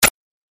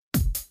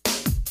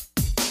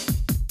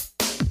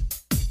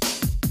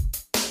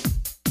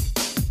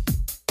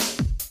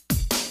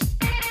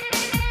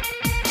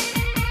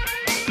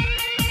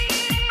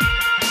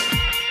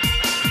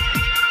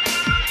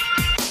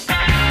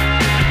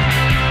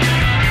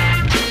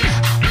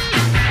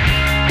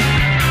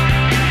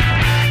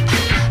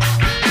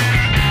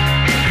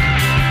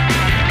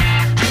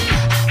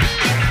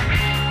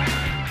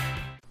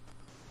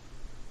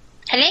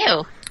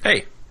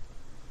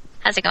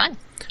How's it going?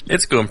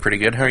 It's going pretty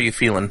good. How are you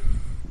feeling?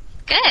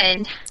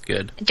 Good.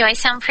 Good. Do I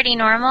sound pretty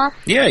normal?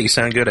 Yeah, you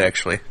sound good,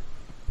 actually.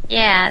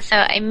 Yeah, so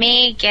I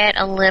may get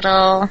a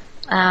little,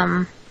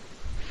 well,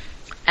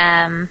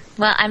 I'm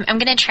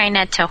going to try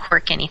not to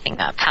work anything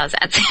up. How's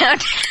that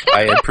sound?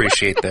 I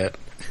appreciate that.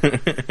 I'm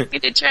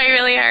going to try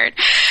really hard.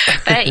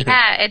 But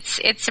yeah,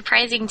 it's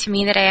surprising to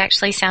me that I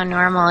actually sound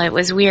normal. It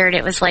was weird.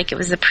 It was like it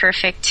was the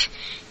perfect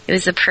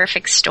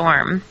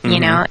storm, you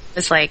know? It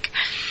was like,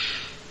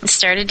 it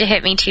started to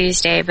hit me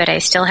Tuesday, but I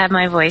still have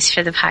my voice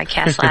for the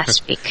podcast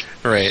last week.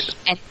 Right.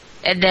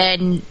 And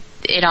then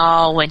it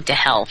all went to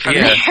hell from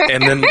there.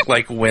 And then,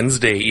 like,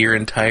 Wednesday, your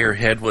entire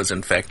head was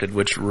infected,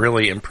 which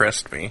really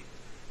impressed me.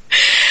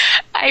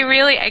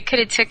 I could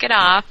have took it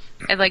off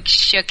and, like,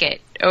 shook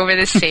it over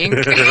the sink.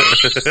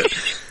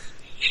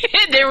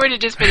 There would have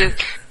just been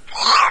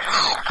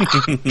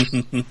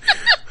this...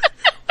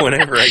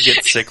 Whenever I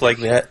get sick like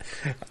that,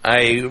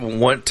 I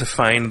want to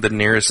find the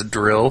nearest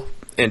drill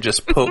and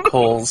just poke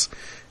holes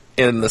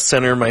in the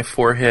center of my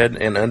forehead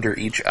and under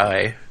each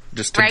eye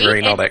just to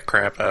drain all that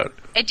crap out.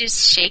 I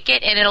just shake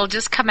it, and it'll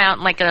just come out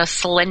in, like, a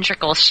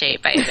cylindrical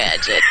shape, I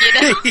imagine, you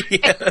know?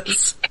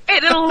 Yes.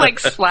 And it'll, like,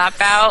 slap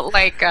out,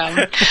 like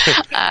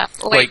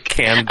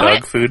canned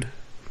dog food.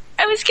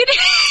 I was kidding.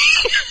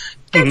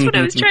 That's what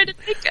I was trying to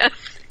think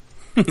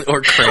of.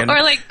 Or cran.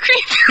 Or, like,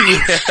 cream.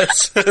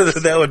 Yes,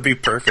 that would be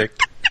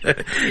perfect.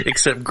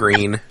 Except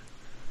green.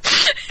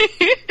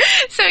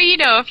 So, you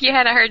know, if you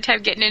had a hard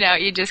time getting it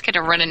out, you just kind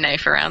of run a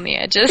knife around the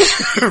edges.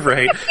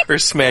 Right. Or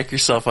smack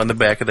yourself on the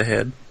back of the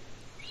head.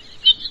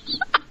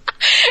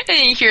 And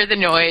you hear the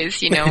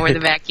noise, you know, where the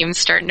vacuum's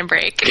starting to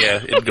break.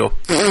 Yeah, it'd go...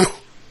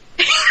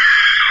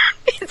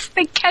 It's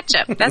the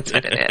ketchup. That's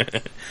what it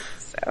is.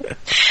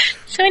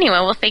 So anyway,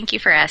 well, thank you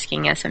for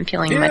asking us. I'm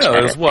feeling much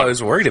better. I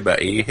was worried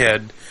about you. You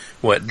had,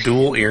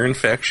 dual ear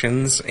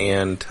infections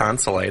and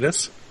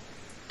tonsillitis?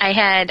 I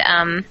had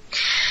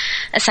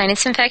a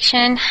sinus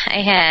infection.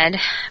 I had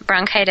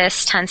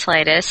bronchitis,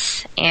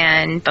 tonsillitis,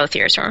 and both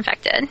ears were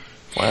infected.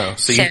 Wow.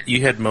 So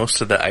you had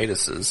most of the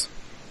itises.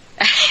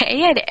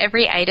 I had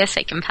every itis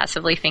I can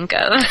possibly think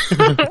of.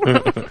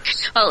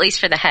 Well, at least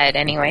for the head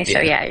anyway. So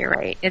yeah, you're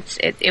right.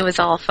 It was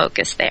all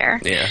focused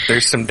there. Yeah,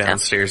 there's some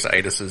downstairs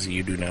itises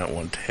you do not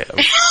want to have.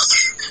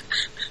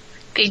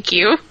 Thank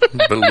you.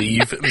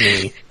 Believe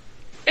me.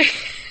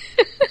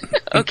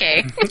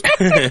 Okay.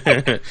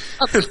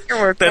 I'll take your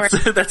word for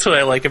it. That's what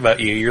I like about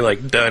you. You're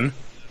like, done.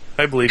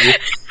 I believe you.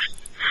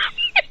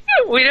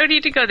 We don't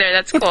need to go there.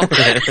 That's cool.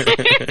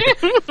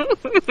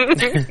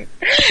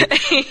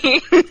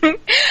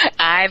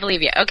 I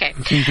believe you. Okay.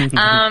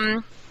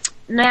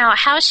 Now,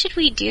 how should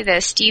we do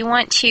this? Do you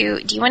want to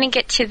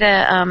get to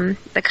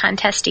the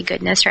contesty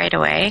goodness right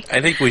away? I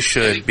think we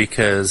should,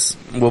 because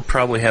we'll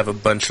probably have a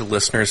bunch of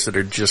listeners that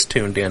are just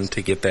tuned in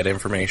to get that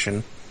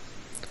information.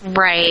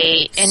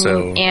 Right.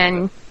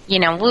 And you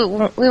know, we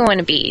want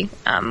to be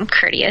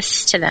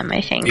courteous to them,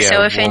 I think. Yeah,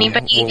 so if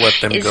anybody we'll let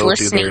them is go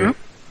listening, do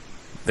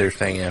their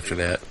thing after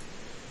that.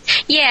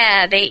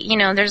 Yeah,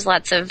 there's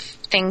lots of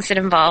things that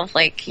involve,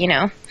 like, you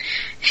know,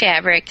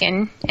 fabric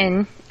and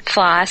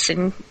floss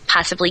and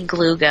possibly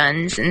glue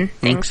guns and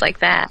things like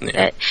that. Yeah.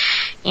 That,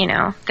 you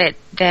know, that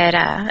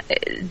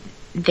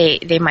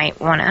they might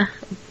want to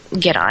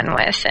get on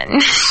with,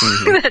 and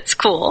that's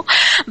cool.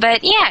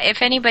 But yeah,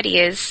 if anybody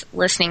is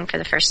listening for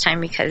the first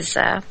time because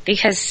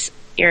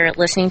you're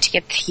listening to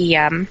get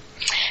the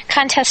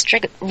contest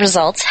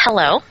results,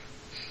 hello.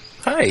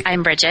 Hi.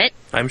 I'm Bridget.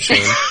 I'm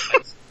Shane.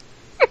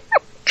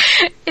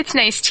 It's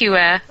nice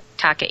to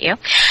talk at you.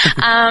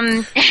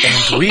 And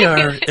we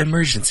are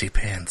Emergency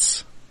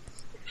Pants.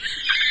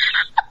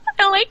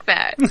 I like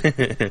that.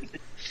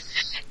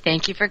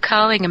 Thank you for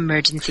calling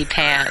Emergency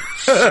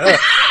Pants.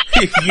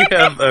 You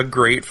have a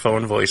great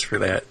phone voice for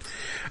that.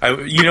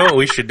 You know what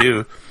we should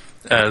do?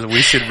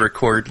 We should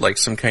record, like,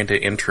 some kind of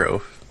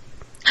intro.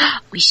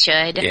 We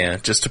should. Yeah,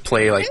 just to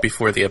play, like,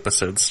 before the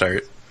episodes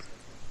start.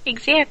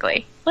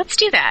 Exactly. Let's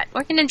do that.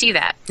 We're going to do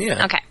that.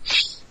 Yeah. Okay.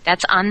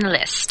 That's on the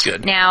list.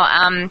 Good.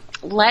 Now,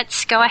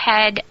 let's go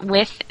ahead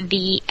with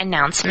the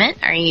announcement.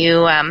 Are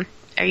you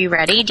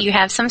ready? Do you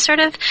have some sort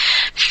of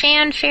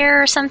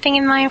fanfare or something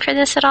in mind for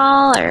this at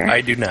all? Or?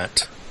 I do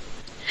not.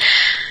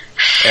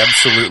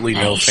 Absolutely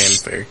no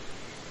fanfare.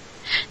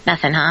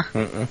 Nothing, huh?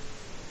 Mm-mm.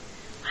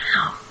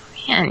 Wow.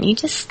 Man, you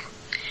just...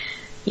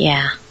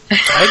 Yeah.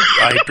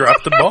 I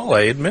dropped the ball,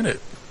 I admit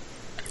it.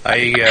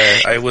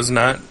 I was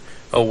not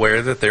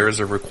aware that there was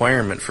a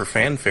requirement for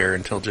fanfare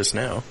until just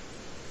now.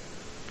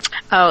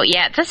 Oh,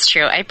 yeah, that's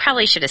true. I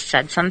probably should have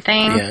said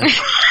something. Yeah.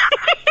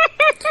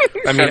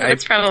 I mean, I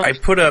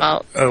put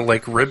up,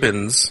 like,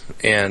 ribbons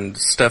and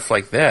stuff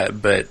like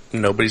that, but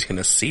nobody's going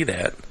to see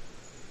that.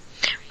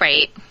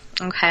 Right.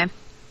 Okay.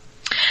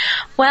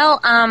 Well,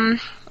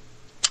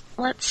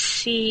 let's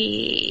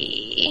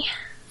see.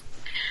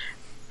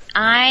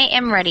 I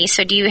am ready.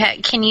 So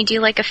can you do,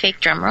 like, a fake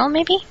drum roll,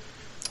 maybe?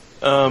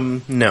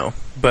 No,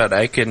 but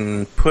I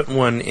can put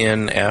one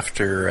in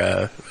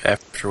after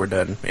we're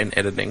done in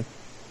editing.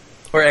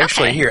 Or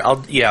actually, here,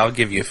 I'll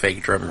give you a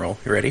fake drum roll.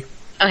 You ready?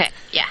 Okay.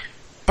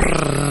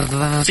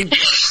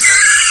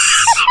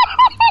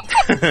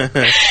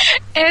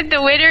 And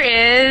the winner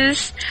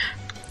is...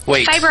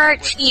 Wait. Fiber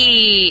Art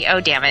Tea. Oh,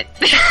 damn it.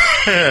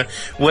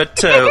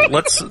 What?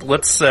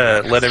 Let's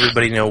let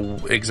everybody know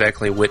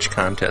exactly which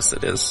contest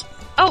it is.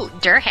 Oh,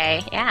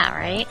 Durhay. Yeah,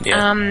 right.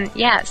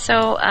 Yeah.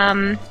 So,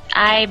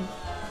 I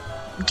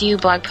do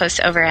blog posts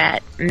over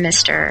at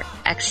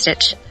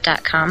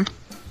MrXstitch.com.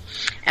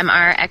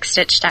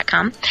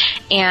 MRXstitch.com.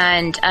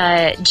 And,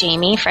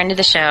 Jamie, friend of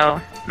the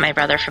show, my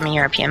brother from a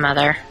European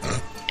mother,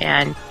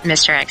 and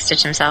Mr. X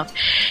Stitch himself,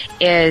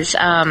 is,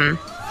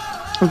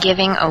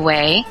 giving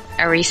away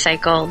a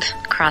recycled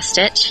cross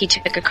stitch. He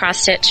took a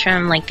cross stitch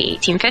from like the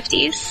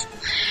 1850s.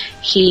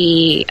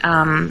 He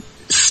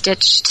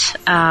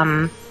stitched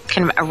kind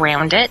of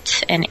around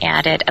it and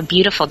added a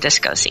beautiful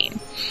disco scene.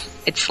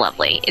 It's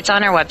lovely. It's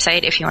on our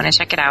website if you want to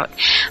check it out.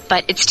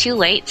 But it's too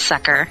late,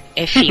 sucker,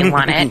 if you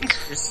want it,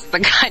 because the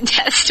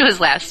contest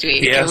was last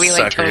week. Yeah, and we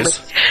suckers.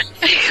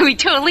 we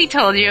totally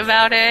told you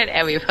about it,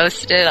 and we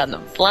posted it on the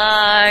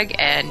blog.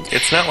 And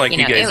it's not like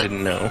you guys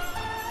didn't know.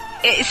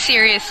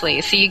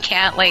 Seriously, so you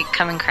can't like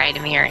come and cry to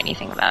me or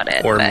anything about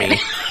it, or me,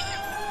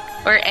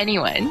 or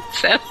anyone.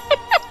 So,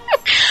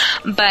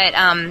 but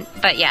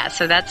yeah,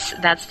 so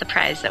that's the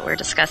prize that we're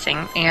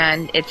discussing,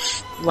 and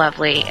it's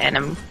lovely. And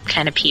I'm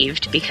kind of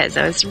peeved because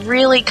I was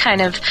really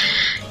kind of,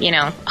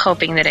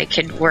 hoping that I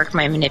could work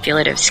my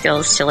manipulative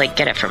skills to like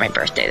get it for my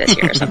birthday this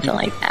year or something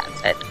like that.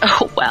 But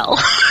oh well.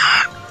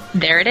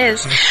 There it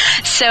is.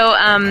 So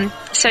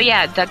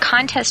yeah, the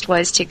contest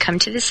was to come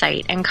to the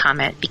site and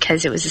comment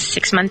because it was a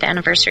 6-month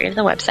anniversary of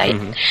the website.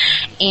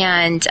 Mm-hmm.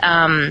 And,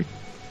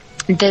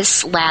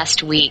 this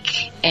last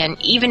week,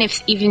 and even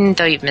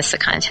though you've missed the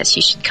contest,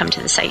 you should come to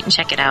the site and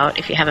check it out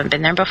if you haven't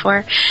been there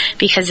before,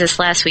 because this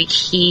last week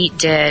he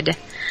did,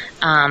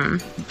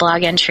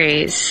 blog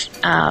entries,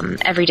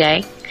 every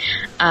day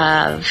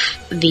of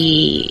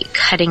the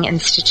cutting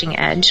and stitching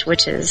edge,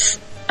 which is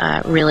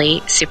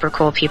really super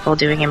cool people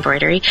doing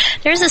embroidery.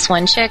 There's this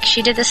one chick,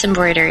 she did this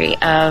embroidery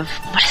of,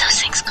 what are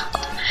those things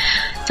called?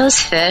 Those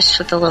fish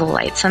with the little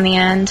lights on the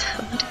end.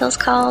 What are those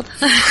called?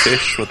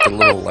 Fish with the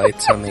little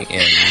lights on the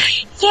end.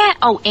 Yeah.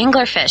 Oh,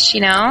 anglerfish,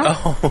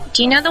 Oh.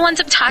 Do you know the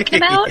ones I'm talking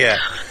about? Yeah,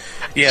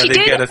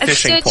 they've got a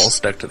fishing pole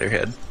stuck to their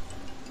head.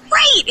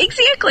 Right,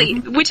 exactly.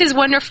 Mm-hmm. Which is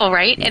wonderful,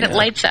 right? And it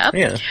lights up.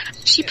 Yeah.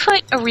 She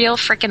put a real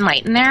frickin'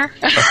 light in there.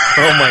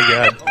 Oh my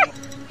god.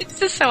 It's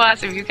just so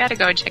awesome. You've got to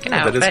go and check it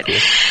out. That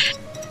is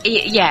cool.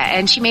 Yeah,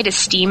 and she made a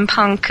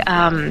steampunk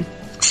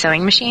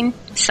sewing machine.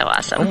 So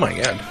awesome. Oh my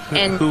god.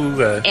 Who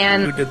did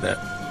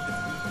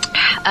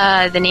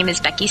that? The name is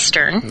Becky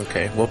Stern.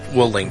 Okay,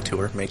 we'll link to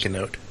her. Make a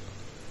note.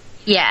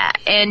 Yeah,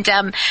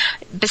 and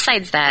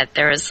besides that,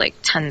 there was like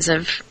tons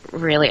of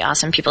really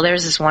awesome people. There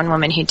was this one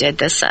woman who did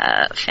this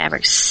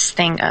fabrics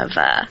thing of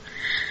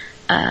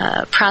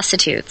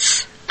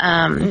prostitutes,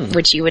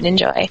 which you would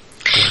enjoy.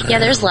 Yeah,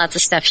 there's lots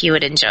of stuff you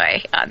would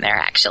enjoy on there,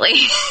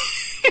 actually.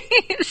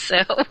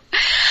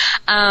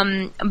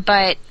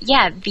 But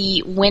yeah,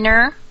 the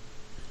winner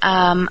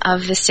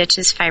of the stitch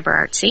is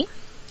Fiber Artsy,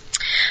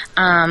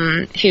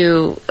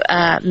 who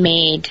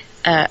made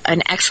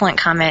an excellent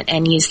comment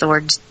and used the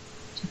word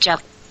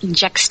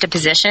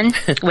juxtaposition,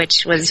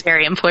 which was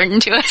very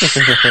important to us.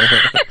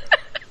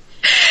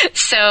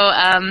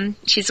 So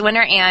she's a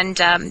winner,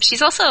 and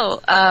she's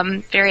also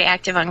very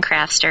active on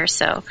Craftster,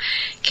 so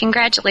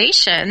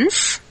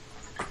congratulations.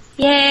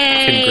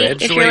 Yay!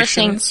 Congratulations, if you're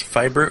listening.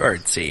 Fiber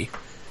Artsy.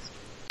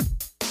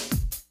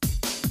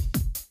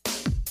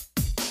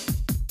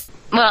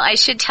 Well, I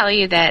should tell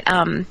you that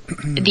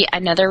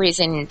another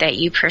reason that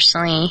you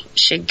personally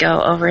should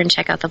go over and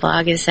check out the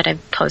blog is that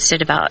I've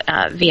posted about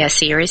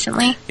VSC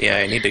recently. Yeah,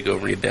 I need to go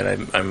read that.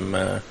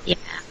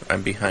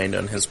 I'm behind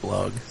on his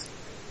blog.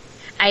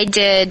 I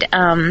did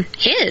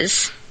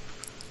his.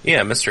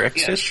 Yeah, Mr.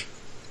 X-Stitch?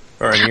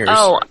 Or on yours?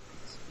 Oh,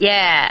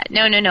 yeah.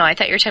 No. I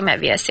thought you were talking about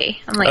VSC.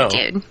 I'm like,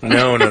 dude.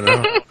 No.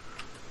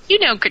 You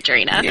know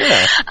Katrina.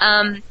 Yeah.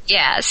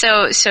 Yeah,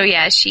 so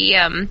yeah, she,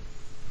 I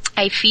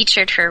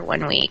featured her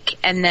one week,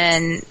 and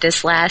then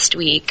this last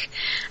week,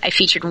 I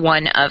featured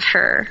one of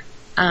her,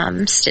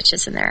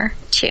 stitches in there,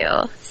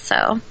 too.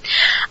 So,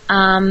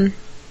 and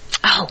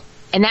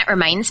that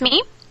reminds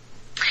me,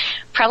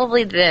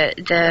 probably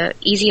the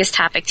easiest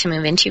topic to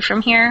move into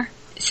from here,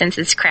 since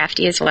it's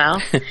crafty as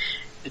well.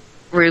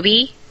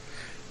 Ruby.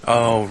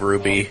 Oh,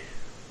 Ruby.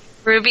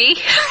 Ruby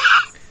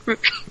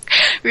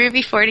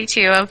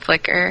 42 on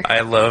Flickr.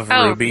 I love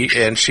Ruby,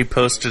 and she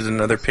posted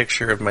another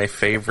picture of my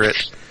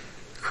favorite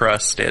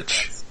cross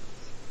stitch.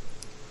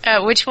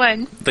 Which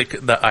one?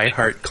 The I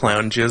Heart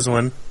Clown Jizz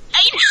one.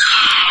 I know.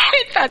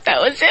 I thought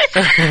that was it.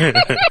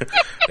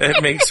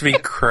 It makes me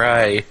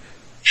cry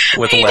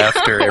with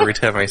laughter every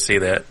time I see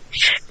that.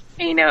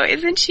 I know.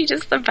 Isn't she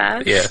just the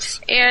best?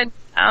 Yes. And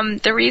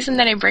the reason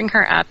that I bring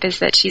her up is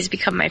that she's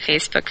become my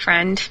Facebook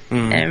friend.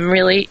 And I'm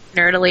really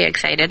nerdily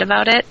excited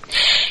about it.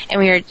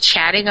 And we were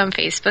chatting on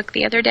Facebook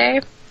the other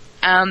day.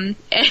 And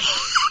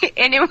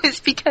it was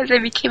because I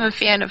became a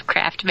fan of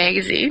Craft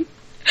Magazine.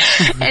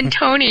 And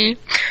Tony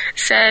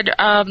said,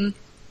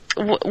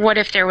 what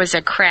if there was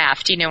a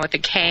craft, with a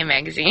K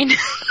magazine?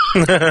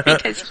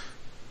 Because,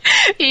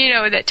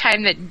 that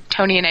time that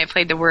Tony and I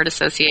played the word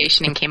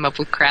association and came up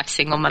with craft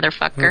single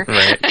motherfucker.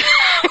 Right.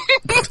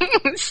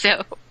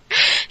 So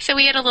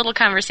we had a little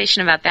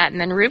conversation about that, and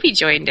then Ruby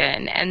joined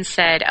in and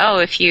said, oh,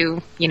 if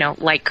you,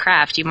 like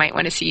craft, you might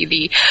want to see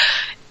the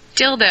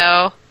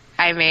dildo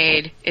I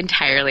made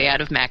entirely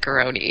out of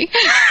macaroni.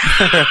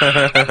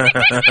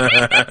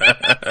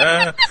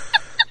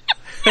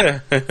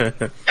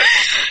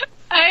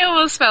 I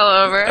almost fell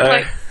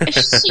over.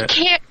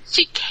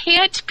 She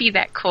can't be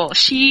that cool.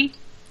 She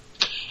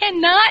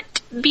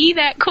cannot be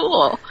that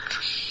cool.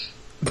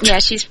 Yeah,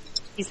 she's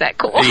that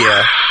cool.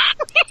 Yeah.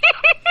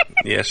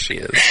 Yes, she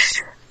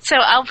is. So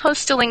I'll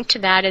post a link to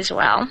that as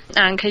well,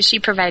 because she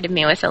provided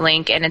me with a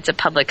link, and it's a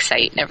public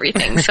site and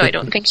everything, so I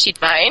don't think she'd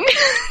mind.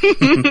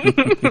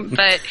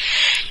 But,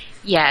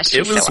 yeah,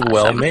 she's It was so awesome.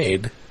 well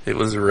made. It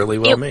was really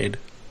well made.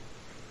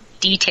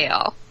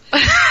 Detail.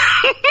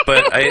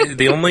 But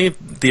the only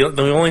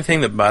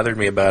thing that bothered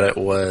me about it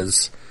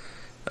was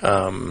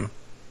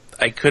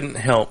I couldn't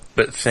help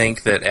but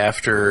think that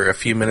after a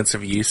few minutes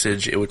of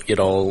usage, it would get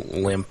all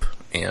limp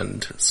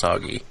and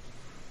soggy.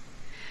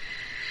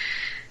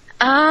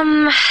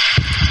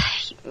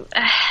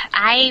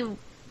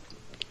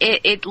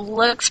 It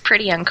looks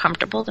pretty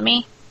uncomfortable to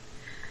me.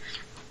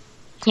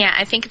 Yeah,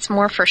 I think it's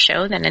more for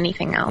show than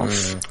anything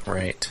else.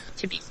 Right.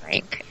 To be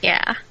frank,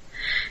 yeah.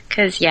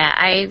 Because,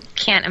 I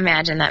can't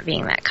imagine that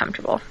being that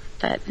comfortable.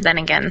 But then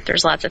again,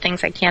 there's lots of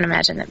things I can't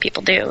imagine that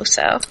people do,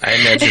 so. I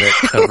imagine it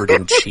covered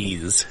in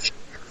cheese.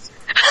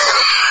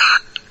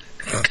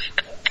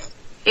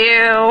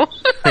 Ew.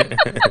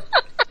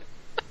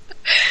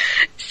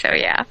 So,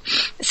 yeah.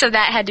 So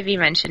that had to be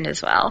mentioned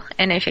as well.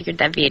 And I figured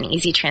that'd be an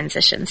easy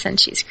transition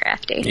since she's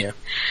crafty. Yeah.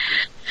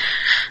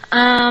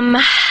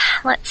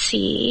 Let's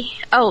see.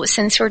 Oh,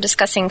 since we're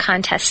discussing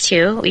contests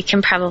too, we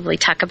can probably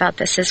talk about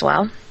this as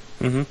well.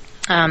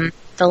 Mm-hmm.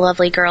 The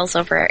lovely girls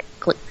over at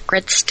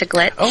Grits to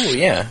Glitz. Oh,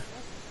 yeah.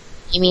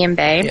 Amy and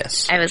Bae.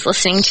 Yes. I was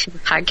listening to the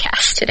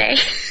podcast today.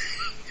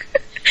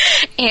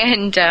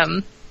 And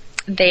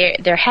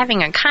they're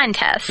having a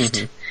contest.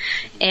 Mm-hmm.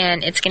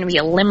 And it's going to be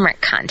a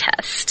limerick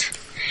contest.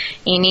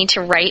 You need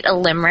to write a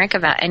limerick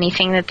about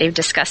anything that they've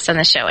discussed on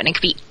the show, and it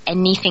could be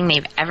anything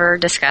they've ever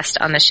discussed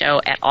on the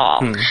show at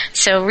all.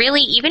 So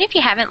really, even if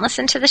you haven't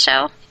listened to the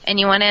show and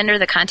you want to enter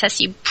the contest,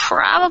 you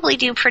probably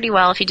do pretty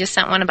well if you just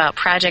sent one about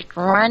Project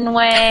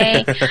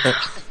Runway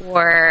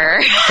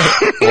or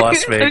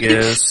Las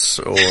Vegas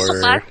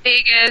or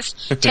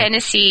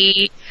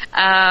Tennessee.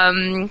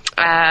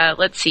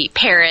 Let's see,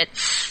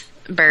 parrots,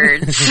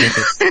 birds,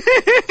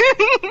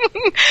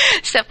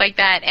 stuff like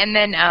that, and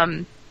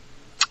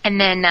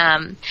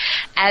then,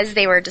 as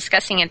they were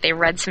discussing it, they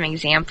read some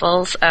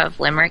examples of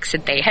limericks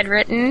that they had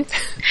written.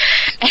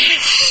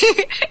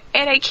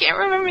 And I can't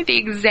remember the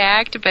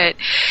exact, but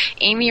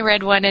Amy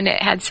read one and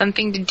it had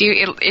something to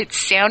do, it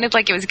sounded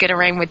like it was going to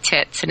rhyme with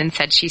tits, and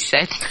instead she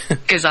said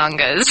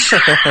gazongas.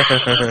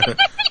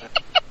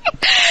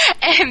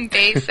 And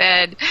Bae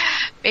said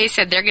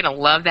they're going to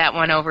love that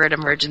one over at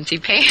Emergency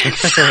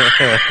Pants.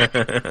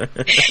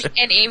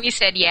 And Amy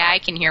said, yeah, I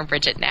can hear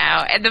Bridget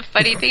now. And the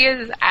funny thing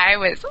is, I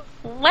was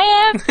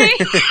laughing.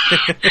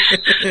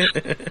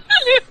 It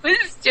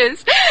was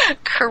just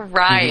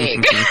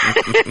crying.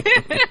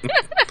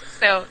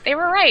 So they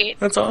were right.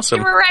 That's awesome.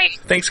 They were right.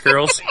 Thanks,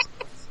 girls.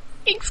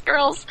 Thanks,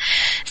 girls.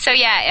 So,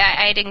 yeah,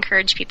 I'd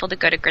encourage people to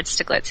go to Grits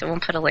to Glitz, and we'll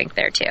put a link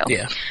there, too.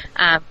 Yeah.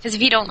 Because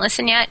if you don't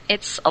listen yet,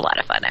 it's a lot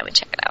of fun. I would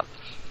check it out.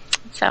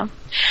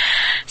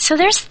 So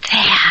there's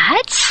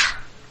that.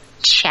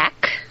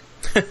 Check.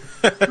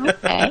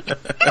 Okay.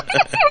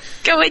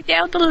 Going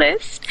down the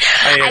list.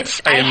 I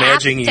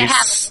imagine you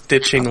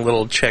stitching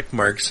little check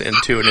marks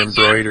into an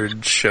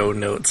embroidered show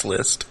notes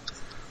list.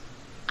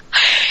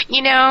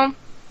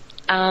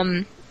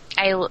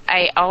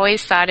 I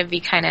always thought it'd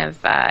be kind of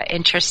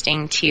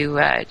interesting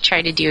to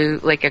try to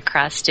do like a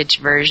cross-stitch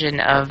version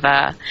of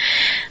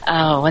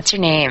what's her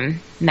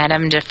name?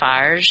 Madame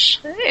Defarge,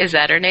 is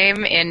that her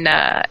name in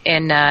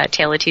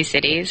Tale of Two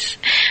Cities?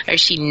 Or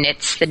she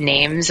knits the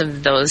names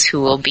of those who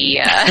will be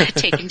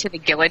taken to the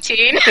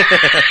guillotine.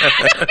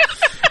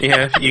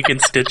 Yeah, you can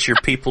stitch your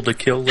people to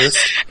kill list.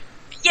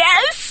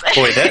 Yes.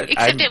 Boy,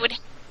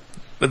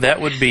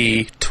 that would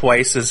be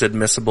twice as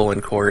admissible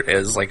in court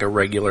as like a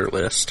regular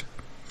list.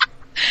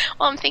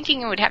 Well, I'm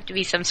thinking it would have to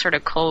be some sort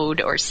of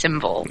code or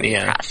symbol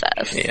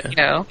process.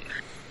 Yeah.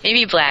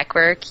 Maybe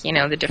blackwork,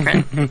 the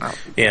different.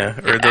 Yeah.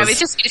 Or I was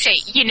just going to say,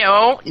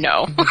 no.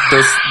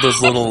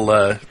 those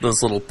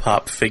little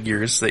pop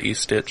figures that you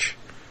stitch.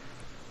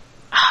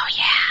 Oh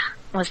yeah,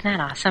 wasn't that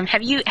awesome?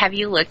 Have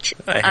you looked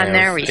on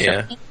there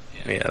recently?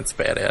 Yeah, it's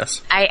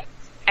badass. I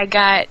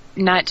got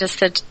not just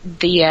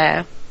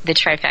the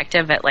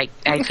trifecta, but like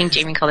I think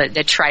Jamie called it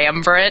the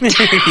triumvirate.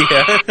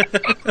 Yeah.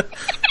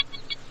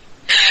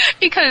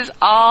 Because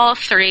all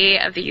three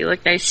of the You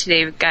Look Nice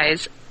Today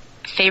guys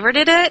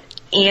favorited it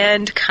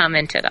and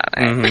commented on it.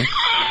 Mm-hmm.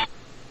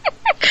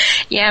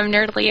 Yeah, I'm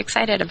nerdily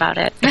excited about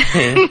it.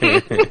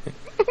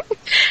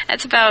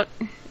 That's about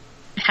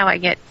how I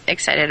get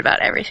excited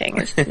about everything,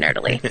 is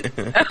nerdily.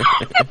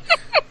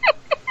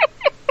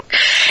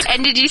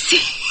 And did you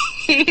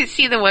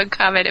see the one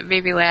comment that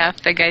made me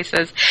laugh? The guy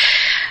says,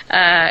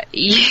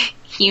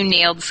 you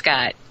nailed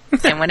Scott.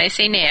 And when I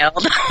say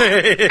nailed,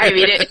 I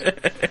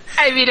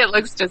mean it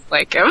looks just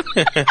like him.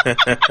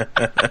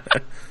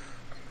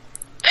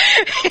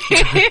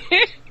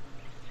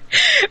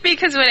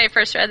 Because when I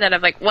first read that,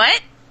 I'm like,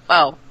 what?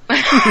 Oh.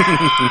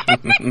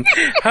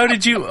 How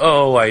did you...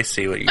 Oh, I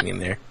see what you mean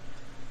there.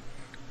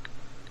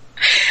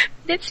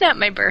 It's not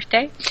my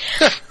birthday.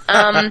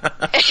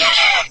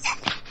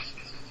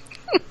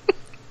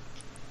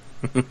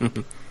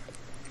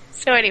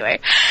 So anyway,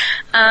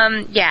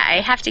 yeah,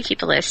 I have to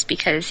keep a list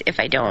because if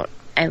I don't,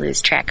 I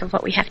lose track of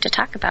what we have to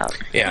talk about.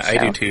 Yeah, I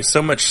do too.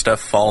 So much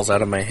stuff falls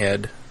out of my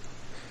head.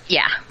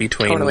 Yeah,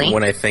 between totally.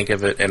 When I think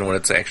of it and when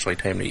it's actually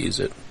time to use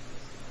it.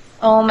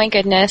 Oh my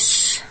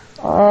goodness.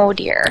 Oh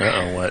dear.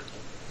 Uh-oh, what?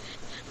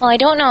 Well, I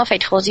don't know if I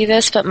told you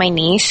this, but my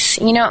niece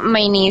in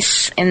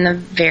the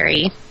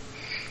very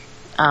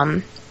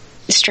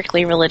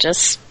strictly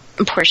religious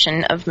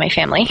portion of my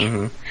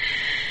family,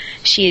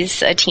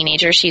 she's a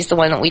teenager. She's the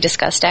one that we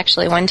discussed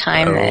actually one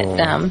time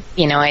that,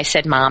 I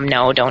said, Mom,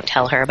 no, don't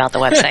tell her about the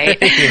website.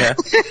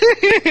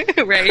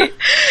 Right?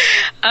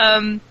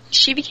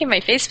 She became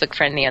my Facebook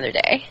friend the other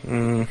day.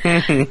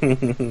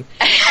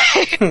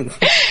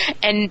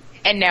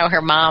 And now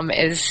her mom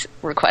is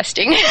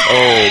requesting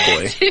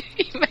to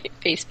be my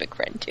Facebook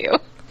friend too.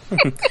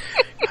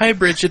 Hi,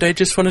 Bridget. I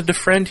just wanted to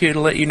friend you to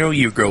let you know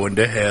you're going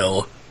to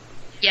hell.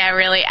 Yeah,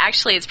 really.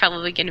 Actually, it's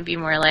probably going to be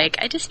more like,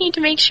 I just need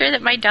to make sure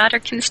that my daughter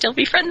can still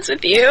be friends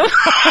with you.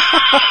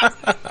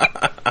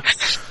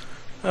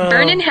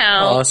 Burn in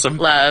hell. Awesome.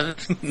 Love,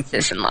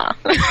 sis-in-law.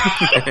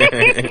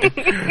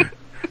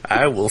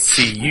 I will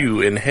see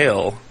you in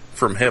hell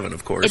from heaven,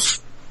 of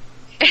course.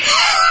 I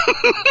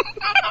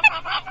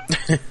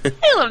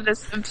love this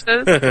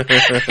Simpsons.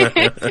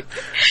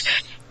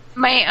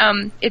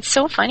 It's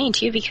so funny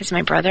too because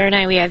my brother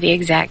and we have the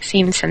exact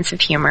same sense of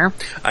humor.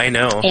 I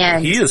know.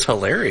 And he is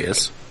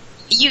hilarious.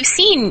 You've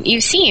seen.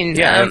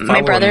 Yeah,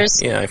 my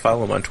brother's. I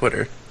follow him on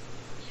Twitter.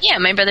 Yeah,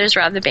 my brother's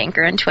Rob the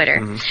Banker on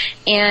Twitter,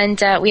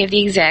 and we have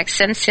the exact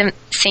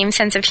same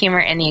sense of humor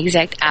and the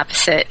exact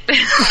opposite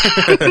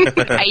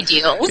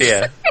ideals.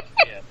 Yeah.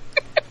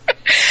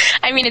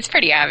 I mean, it's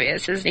pretty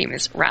obvious. His name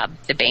is Rob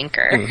the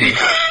Banker.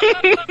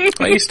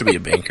 I used to be a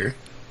banker.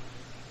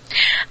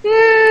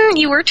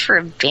 You worked for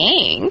a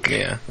bank?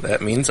 Yeah,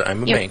 that means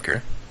I'm a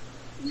banker.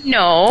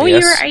 No,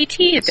 yes. You were IT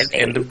at the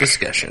bank. End of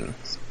discussion.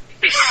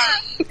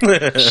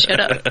 Shut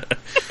up.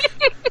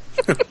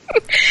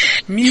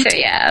 Mute. So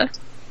yeah.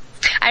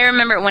 I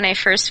remember when I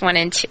first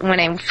went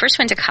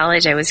to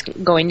college, I was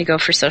going to go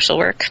for social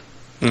work.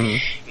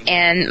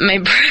 And my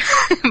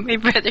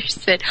brother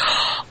said,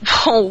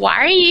 well, why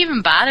are you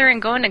even bothering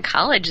going to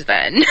college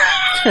then?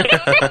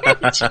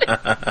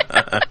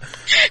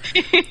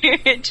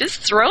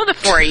 Just throw the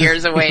 4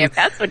 years away if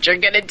that's what you're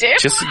going to do.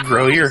 Just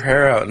grow your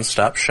hair out and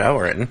stop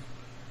showering.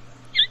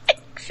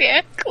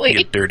 Exactly.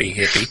 You dirty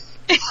hippie.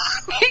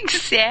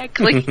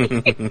 Exactly.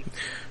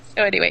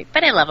 So anyway,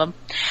 but I love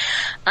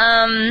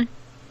them.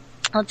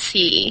 Let's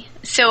see.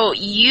 So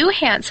you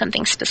had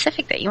something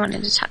specific that you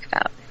wanted to talk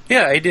about.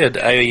 Yeah, I did.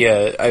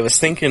 I was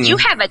thinking... You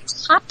have a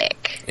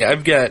topic. Yeah,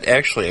 I've got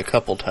actually a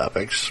couple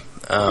topics.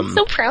 I'm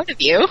so proud of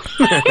you.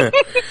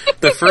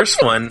 The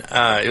first one,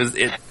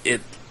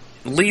 it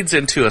leads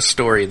into a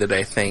story that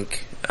I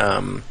think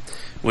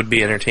would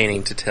be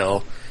entertaining to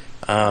tell.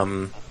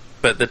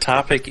 But the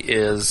topic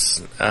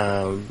is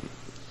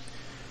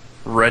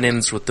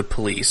run-ins with the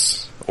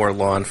police or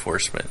law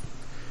enforcement.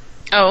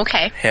 Oh,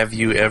 okay. Have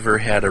you ever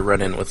had a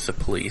run-in with the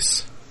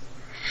police?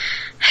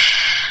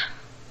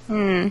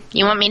 You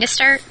want me to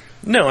start?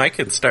 No, I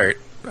can start.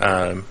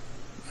 I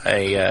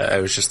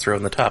was just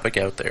throwing the topic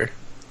out there.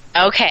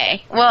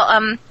 Okay.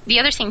 Well, the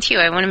other thing, too,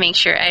 I want to make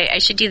sure... I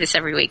should do this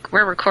every week.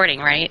 We're recording,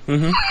 right?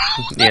 Mm-hmm.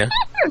 Yeah.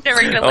 I'm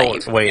never going to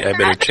let you wait, I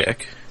better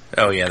check.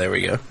 Oh, yeah, there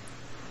we go.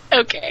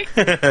 Okay.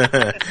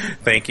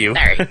 Thank you.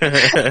 Sorry.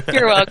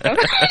 You're welcome.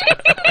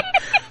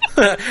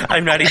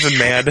 I'm not even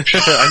mad.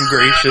 I'm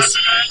gracious.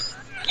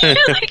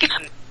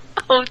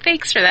 Oh,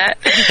 thanks for that.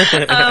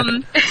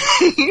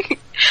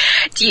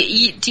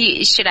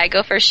 Should I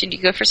go first? Should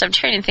you go first? I'm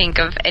trying to think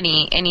of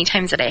any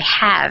times that I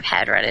have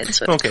had run-ins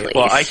with police. Okay,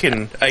 well, I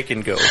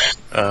can go.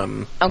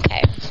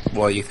 Okay.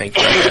 While you think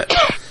about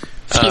that.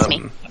 Excuse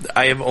me.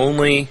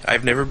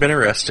 I've never been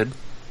arrested.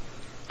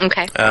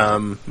 Okay.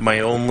 My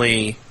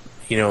only,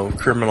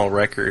 criminal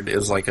record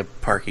is like a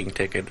parking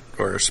ticket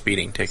or a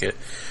speeding ticket.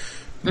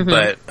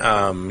 But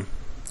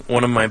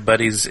one of my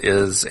buddies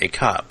is a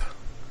cop.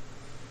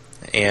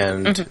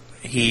 And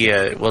he,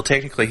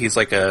 technically he's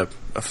like a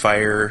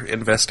fire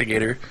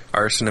investigator,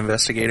 arson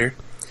investigator.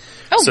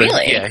 Oh, so,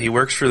 really? Yeah, he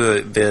works for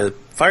the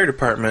fire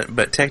department,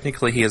 but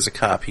technically he is a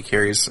cop. He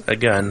carries a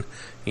gun,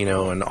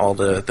 and all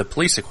the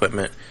police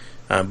equipment,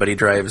 but he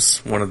drives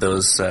one of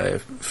those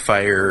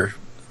fire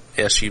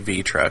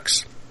SUV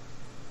trucks.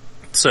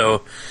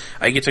 So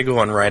I get to go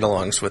on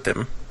ride-alongs with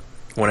him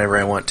whenever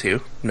I want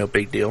to. No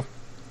big deal.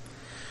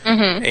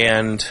 Mm-hmm.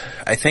 And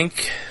I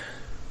think,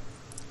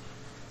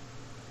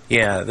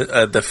 yeah,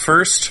 the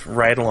first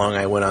ride-along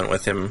I went on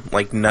with him,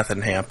 like,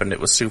 nothing happened. It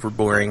was super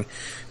boring.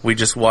 We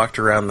just walked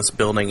around this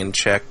building and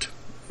checked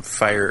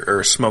fire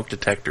or smoke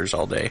detectors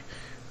all day.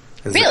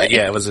 Really?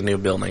 Yeah, it was a new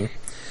building.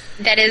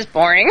 That is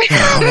boring.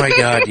 Oh my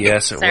god,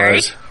 yes, it Sorry.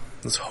 was.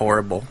 It was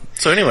horrible.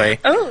 So anyway,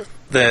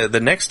 the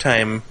next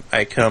time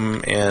I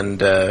come and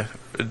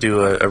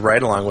do a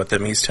ride-along with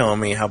him, he's telling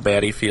me how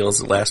bad he feels.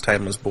 The last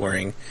time was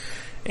boring.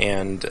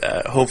 And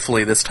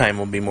hopefully this time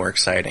will be more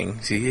exciting.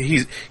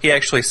 He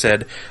actually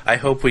said, I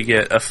hope we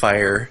get a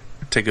fire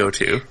to go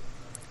to.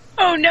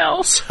 Oh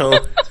no. So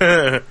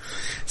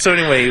so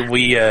anyway,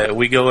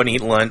 we go and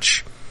eat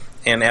lunch,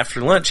 and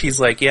after lunch he's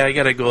like, yeah, I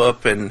gotta go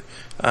up and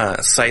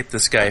cite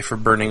this guy for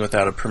burning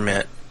without a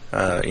permit.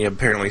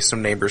 Apparently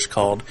some neighbors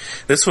called.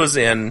 This was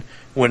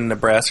when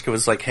Nebraska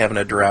was like having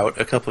a drought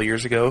a couple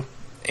years ago,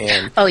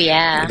 and Oh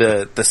yeah.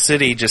 the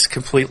city just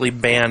completely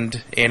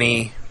banned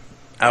any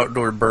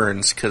outdoor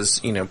burns because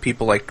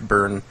people like to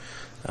burn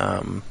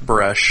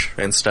brush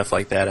and stuff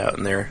like that out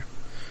in their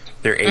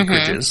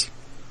acreages.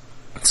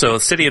 So the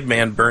city had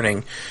banned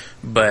burning,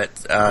 but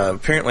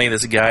apparently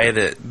this guy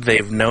that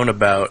they've known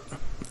about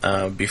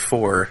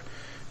before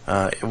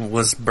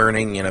was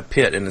burning in a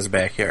pit in his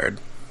backyard.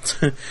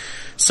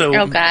 So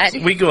Oh, God.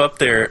 we go up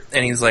there,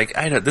 and he's like,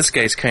 this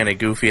guy's kind of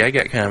goofy. I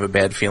got kind of a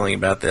bad feeling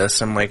about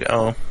this. I'm like,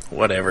 oh,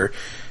 whatever.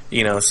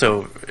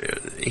 So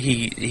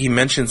he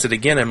mentions it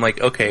again. I'm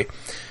like, okay.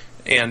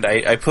 And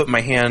I put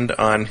my hand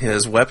on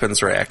his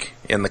weapons rack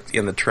in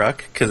the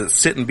truck, because it's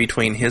sitting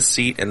between his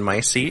seat and my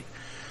seat.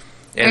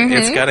 And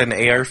it's got an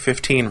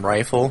AR-15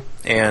 rifle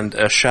and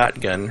a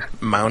shotgun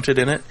mounted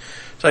in it.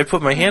 So I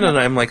put my hand on it,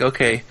 I'm like,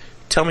 okay,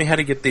 tell me how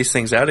to get these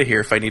things out of here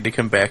if I need to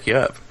come back you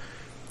up.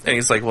 And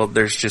he's like, well,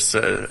 there's just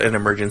an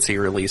emergency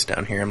release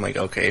down here. I'm like,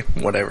 okay,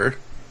 whatever.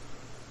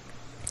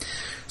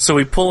 So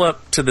we pull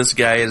up to this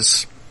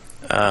guy's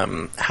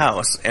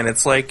house, and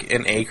it's like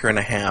an acre and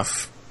a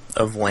half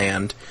of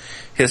land.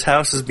 His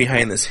house is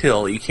behind this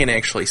hill. You can't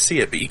actually see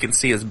it, but you can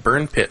see his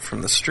burn pit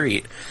from the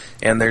street.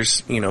 And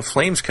there's,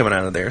 flames coming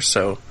out of there.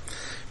 So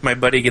my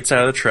buddy gets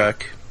out of the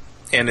truck,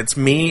 and it's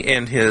me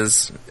and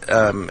his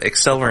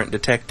accelerant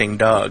detecting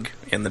dog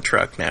in the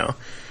truck now,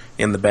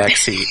 in the back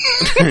seat.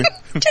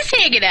 Just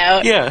hanging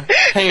out. Yeah,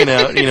 hanging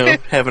out,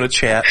 having a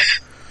chat.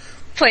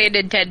 Playing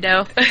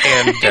Nintendo.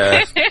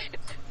 And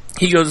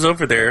he goes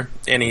over there,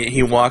 and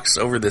he walks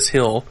over this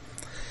hill,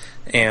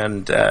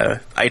 and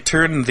I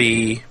turn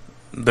the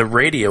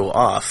radio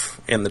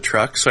off in the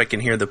truck so I can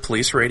hear the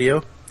police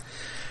radio.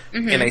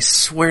 And I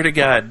swear to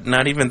God,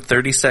 not even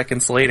 30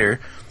 seconds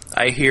later,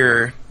 I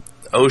hear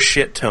oh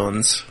shit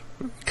tones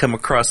come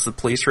across the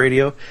police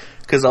radio,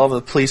 because all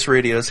the police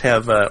radios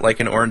have like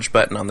an orange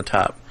button on the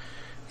top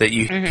that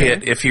you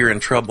hit if you're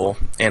in trouble,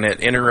 and it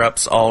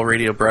interrupts all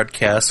radio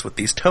broadcasts with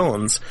these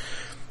tones,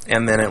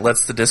 and then it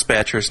lets the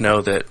dispatchers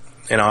know that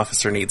an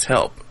officer needs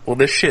help. Well,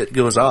 this shit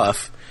goes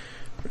off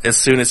as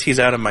soon as he's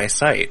out of my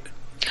sight.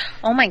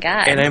 Oh my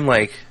god. And I'm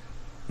like,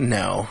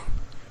 no.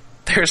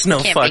 There's no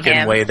Can't be fucking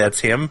him. way that's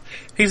him.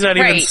 He's not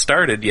even Right.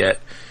 started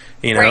yet.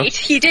 Right.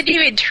 He didn't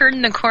even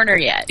turn the corner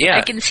yet. Yeah.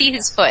 I can see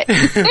his foot.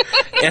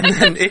 And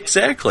then,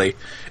 exactly.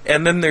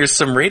 And then there's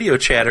some radio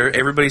chatter.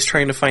 Everybody's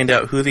trying to find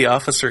out who the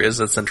officer is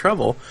that's in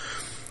trouble.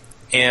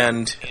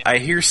 And I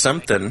hear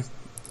something.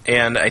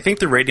 And I think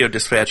the radio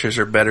dispatchers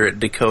are better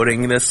at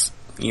decoding this,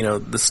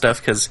 the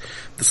stuff, because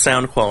the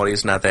sound quality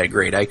is not that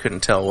great. I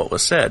couldn't tell what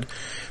was said.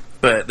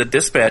 But the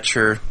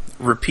dispatcher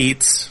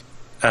repeats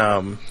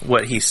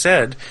what he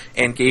said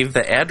and gave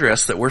the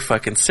address that we're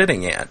fucking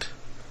sitting at.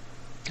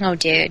 Oh,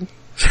 dude.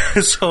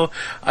 So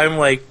I'm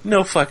like,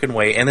 no fucking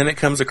way. And then it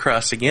comes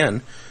across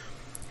again.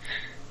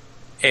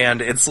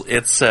 And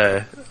it's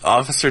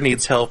officer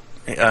needs help.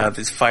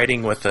 He's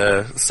fighting with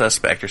a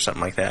suspect or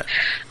something like that.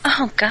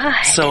 Oh,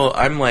 God. So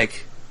I'm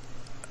like,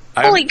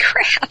 Holy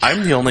crap.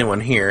 I'm the only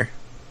one here.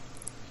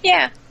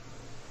 Yeah.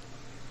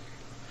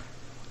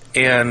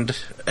 And,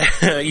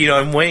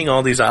 I'm weighing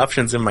all these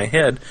options in my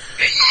head.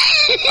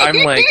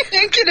 I'm like,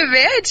 I can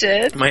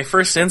imagine. my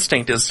first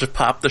instinct is to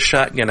pop the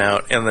shotgun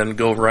out and then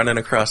go running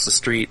across the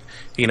street,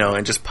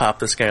 and just pop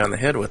this guy on the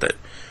head with it.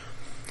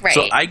 Right.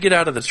 So I get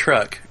out of the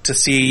truck to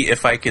see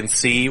if I can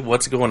see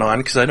what's going on,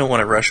 because I don't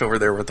want to rush over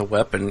there with a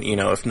weapon,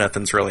 if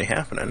nothing's really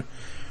happening.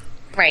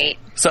 Right.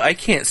 So I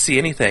can't see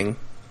anything.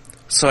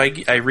 So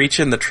I reach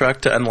in the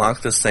truck to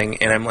unlock this thing,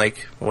 and I'm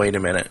like, wait a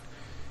minute.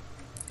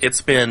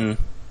 It's been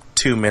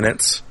 2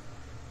 minutes.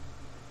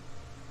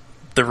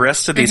 The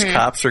rest of these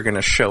cops are going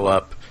to show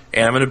up,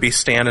 and I'm going to be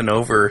standing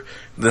over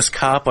this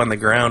cop on the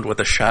ground with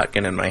a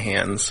shotgun in my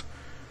hands.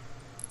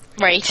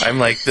 Right. I'm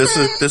like, this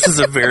is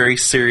a very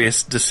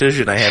serious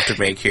decision I have to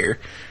make here.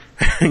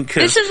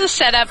 This is a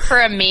setup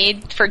for a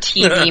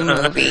made-for-TV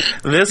movie.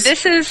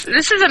 This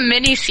is a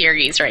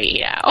mini-series right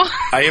now.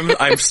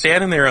 I'm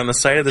standing there on the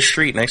side of the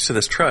street next to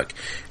this truck,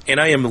 and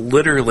I am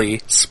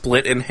literally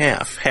split in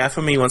half. Half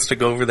of me wants to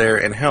go over there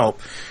and help.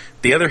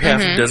 The other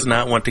half does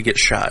not want to get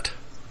shot.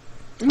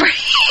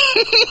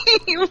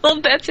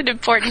 Well, that's an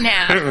important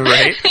half.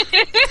 Right?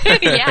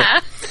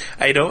 Yeah.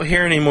 I don't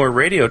hear any more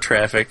radio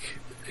traffic,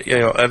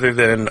 other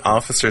than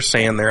officers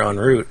saying they're en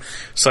route.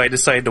 So I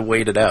decided to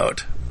wait it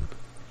out.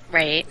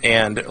 Right.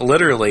 And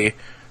literally,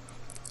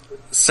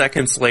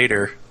 seconds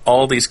later,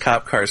 all these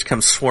cop cars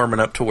come swarming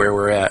up to where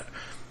we're at.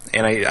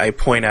 And I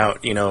point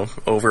out,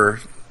 over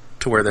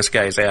to where this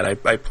guy's at.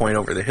 I point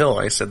over the hill.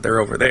 I said, they're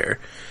over there.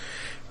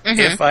 Mm-hmm.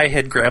 If I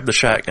had grabbed the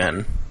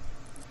shotgun,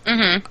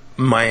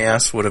 my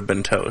ass would have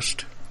been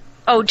toast.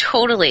 Oh,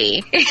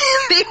 totally.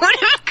 They would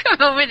have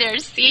come over there,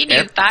 seen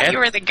you, thought you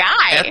were the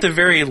guy. At the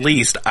very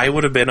least, I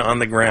would have been on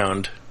the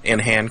ground in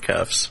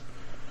handcuffs.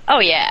 Oh,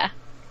 yeah.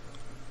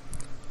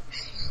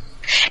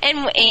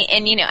 And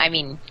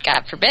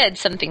God forbid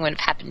something would have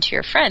happened to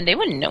your friend. They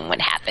wouldn't know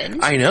what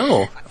happened. I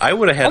know. I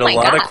would have had a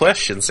lot of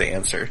questions to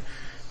answer.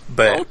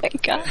 But oh, my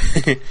God.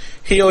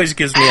 He always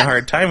gives me a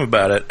hard time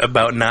about it,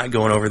 about not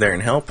going over there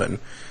and helping.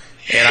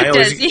 And I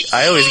always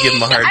give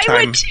him a hard time.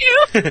 I would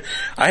too.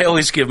 I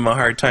always give him a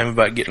hard time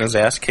about getting his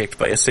ass kicked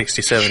by a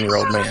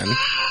 67-year-old man.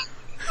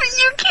 Are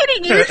you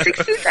kidding? He was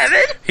 67?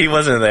 He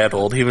wasn't that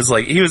old. He was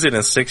in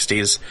his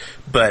 60s.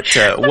 But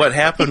what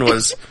happened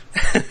was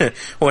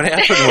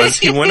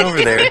he went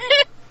over there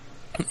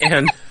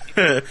and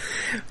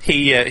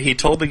he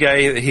told the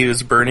guy that he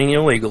was burning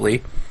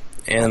illegally,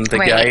 and the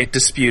guy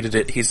disputed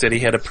it. He said he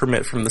had a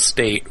permit from the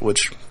state,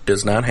 which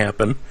does not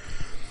happen,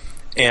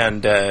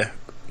 and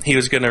he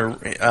was going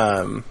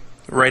to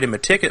write him a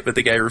ticket, but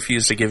the guy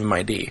refused to give him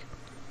ID.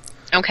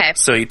 Okay.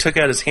 So he took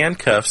out his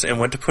handcuffs and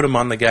went to put them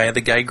on the guy. The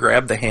guy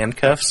grabbed the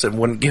handcuffs and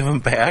wouldn't give them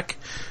back.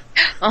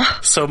 Oh.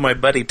 So my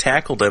buddy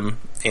tackled him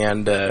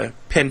and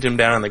pinned him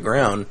down on the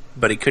ground,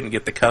 but he couldn't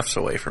get the cuffs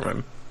away from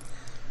him.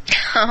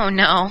 Oh,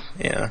 no.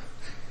 Yeah.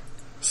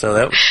 So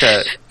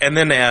that and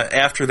then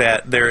after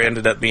that, there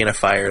ended up being a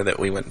fire that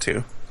we went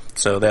to.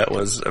 So that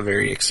was a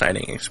very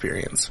exciting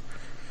experience.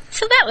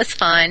 So that was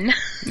fun.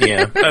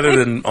 Yeah, other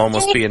than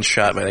almost being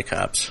shot by the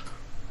cops.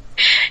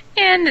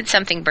 And that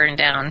something burned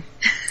down.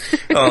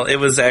 Well, it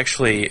was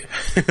actually...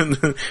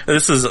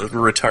 this is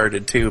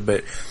retarded, too,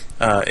 but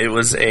it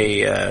was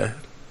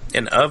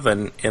an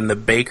oven in the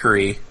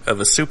bakery of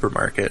a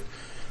supermarket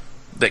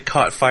that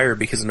caught fire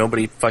because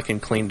nobody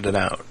fucking cleaned it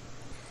out.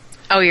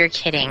 Oh, you're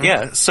kidding.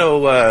 Yeah,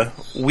 so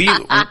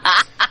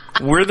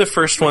we're the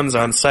first ones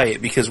on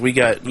site because we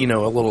got, a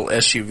little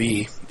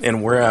SUV,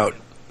 and we're out,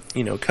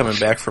 coming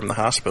back from the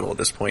hospital at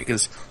this point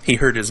because he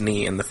hurt his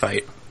knee in the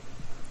fight.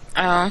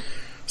 Oh.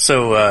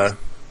 So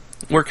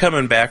we're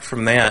coming back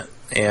from that,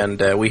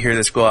 and we hear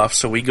this go off.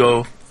 So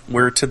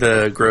we're to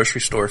the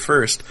grocery store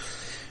first.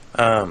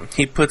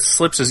 He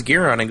slips his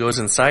gear on and goes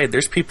inside.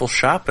 There's people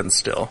shopping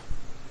still.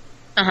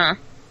 Uh-huh.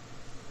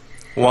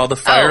 While the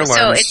fire alarms...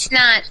 so it's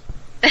not...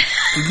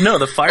 No,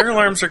 the fire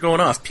alarms are going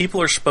off.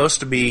 People are supposed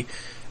to be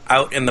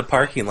out in the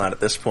parking lot at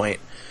this point,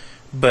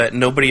 but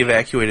nobody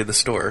evacuated the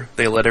store.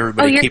 They let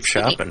everybody keep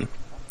shopping.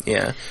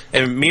 Yeah.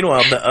 And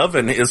meanwhile, the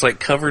oven is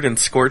covered in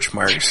scorch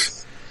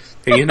marks.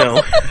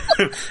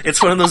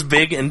 It's one of those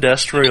big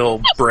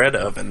industrial bread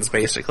ovens,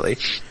 basically.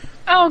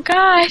 Oh,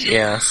 God.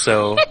 Yeah,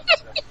 so...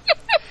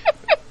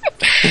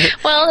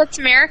 Well, it's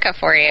America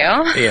for you.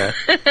 Yeah.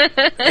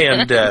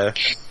 And the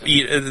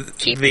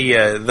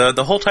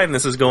whole time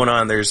this is going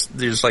on, there's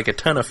a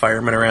ton of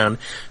firemen around.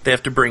 They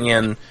have to bring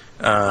in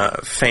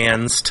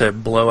fans to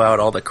blow out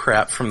all the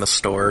crap from the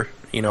store,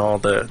 all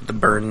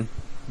the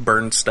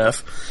burn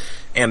stuff.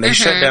 And they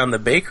shut down the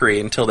bakery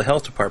until the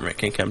health department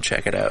can come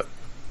check it out.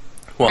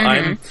 Well,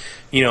 I'm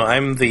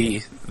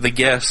the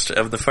guest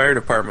of the fire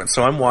department,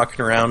 so I'm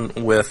walking around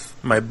with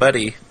my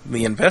buddy,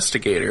 the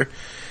investigator,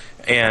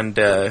 and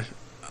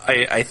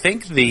I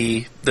think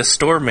the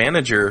store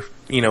manager,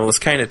 was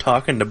kind of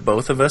talking to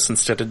both of us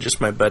instead of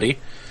just my buddy.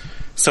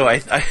 So I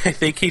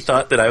think he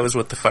thought that I was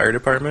with the fire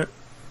department.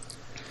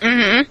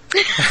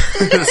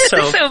 Mm-hmm.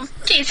 So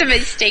case of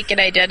mistaken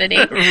identity.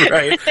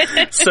 Right.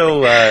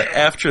 So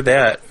after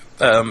that,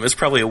 it was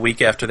probably a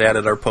week after that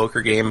at our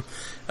poker game,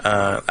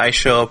 I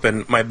show up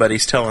and my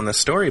buddy's telling the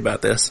story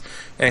about this.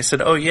 And I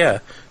said, oh yeah,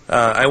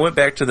 I went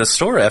back to the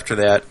store after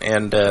that,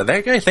 and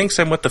that guy thinks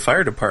I'm with the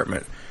fire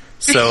department.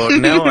 So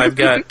now I've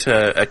got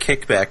a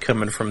kickback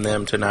coming from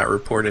them to not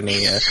report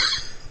any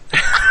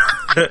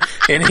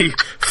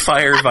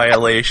fire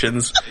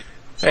violations.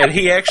 And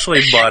he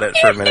actually bought it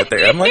for a minute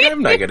there. I'm like,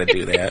 I'm not going to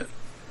do that.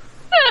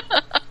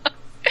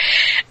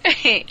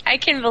 I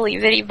can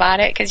believe that he bought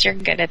it because you're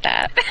good at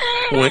that.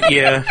 Well,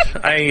 yeah,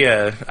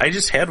 I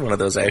just had one of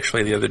those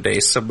actually the other day.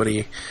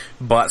 Somebody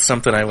bought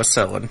something I was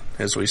selling,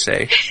 as we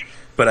say,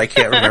 but I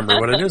can't remember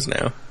what it is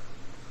now.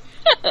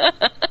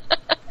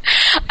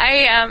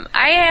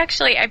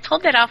 I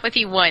pulled that off with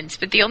you once,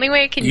 but the only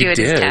way I can do it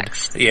is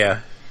text.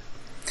 Yeah.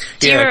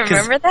 Do you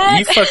remember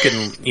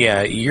that?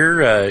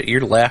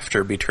 Your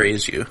laughter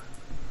betrays you.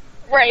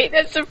 Right,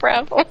 that's the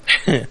problem.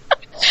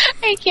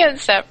 I can't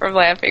stop from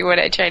laughing when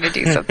I try to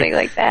do something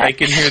like that. I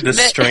can hear the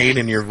strain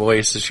in your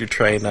voice as you're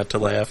trying not to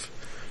laugh.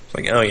 It's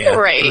like, oh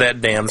yeah,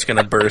 that dam's going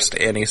to burst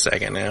any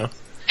second now.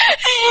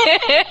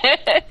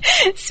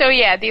 So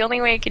yeah, the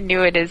only way I can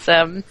do it is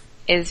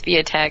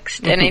via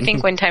text. And I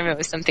think one time it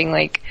was something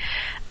like,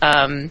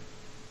 I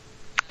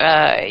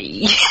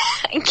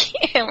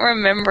can't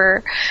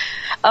remember.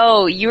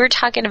 Oh, you were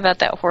talking about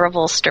that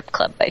horrible strip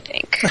club, I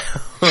think.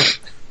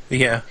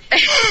 Yeah.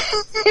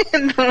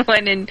 The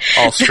one in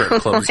all strip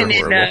clubs are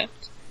horrible.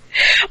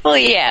 Well,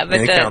 yeah,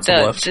 but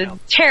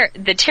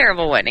the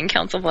terrible one in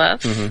Council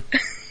Bluffs.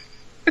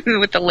 Mm-hmm.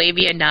 With the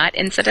labia knot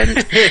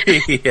incident.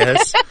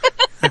 Yes.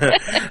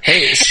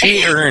 Hey,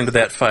 she earned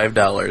that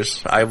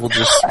 $5. I will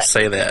just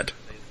say that.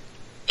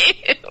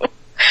 Ew.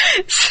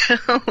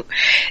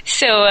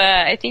 So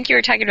I think you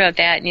were talking about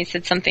that, and you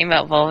said something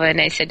about vulva,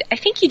 and I said, I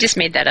think you just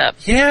made that up.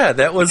 Yeah,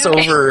 that was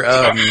over.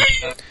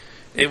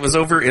 It was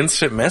over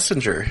Instant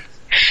Messenger.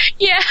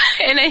 Yeah,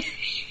 and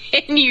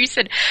you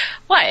said,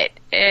 what?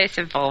 And I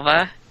said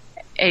vulva,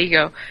 and you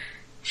go,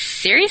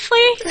 seriously?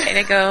 And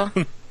I go,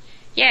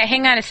 yeah,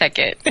 hang on a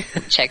second.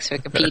 Checks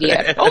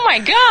Wikipedia. Oh my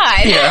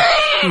god! Yeah,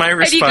 my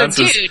response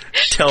is,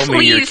 tell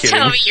me you're kidding. Please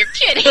tell me you're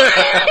kidding.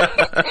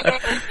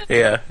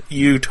 Yeah,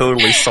 you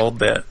totally sold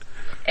that.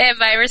 And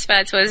my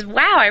response was,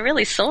 wow, I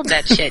really sold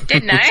that shit,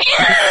 didn't I?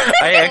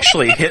 I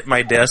actually hit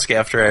my desk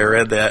after I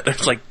read that. I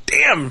was like,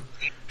 damn,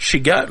 she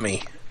got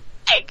me.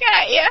 I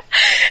got you.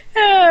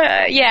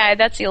 Yeah,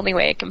 that's the only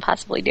way I can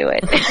possibly do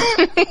it.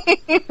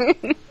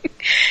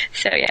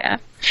 So, yeah.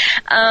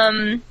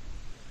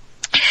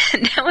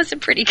 That was a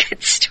pretty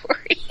good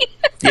story.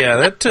 Yeah,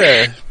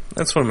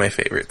 that's one of my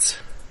favorites.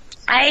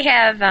 I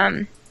have,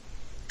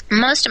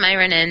 most of my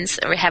run-ins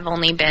have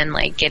only been,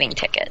 like, getting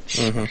tickets.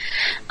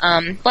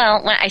 Mm-hmm.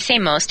 Well, when I say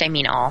most, I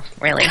mean all,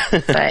 really.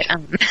 But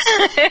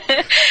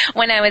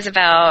when I was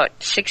about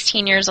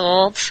 16 years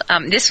old,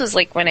 this was,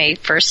 like, when I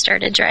first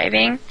started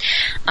driving,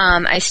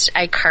 I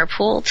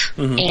carpooled,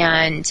 mm-hmm.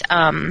 and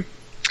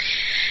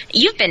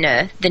you've been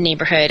to the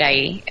neighborhood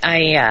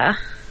I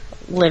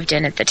lived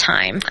in at the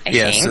time, I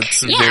think.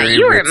 It's yeah, very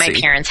you were ritzy. at my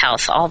parents'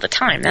 house all the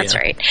time. That's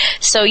right.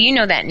 So you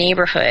know that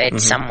neighborhood, mm-hmm.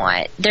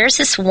 somewhat. There's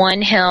this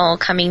one hill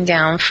coming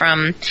down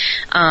from,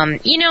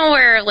 you know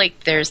where,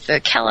 like, there's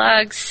the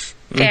Kellogg's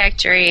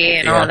factory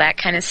and all that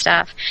kind of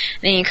stuff.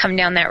 And then you come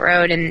down that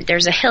road, and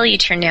there's a hill you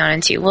turn down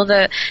into. Well,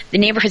 the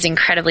neighborhood's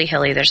incredibly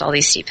hilly. There's all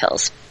these steep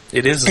hills.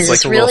 It is. It's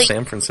like a little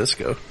San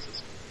Francisco.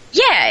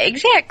 Yeah,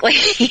 exactly.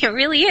 It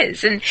really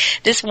is. And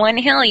this one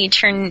hill you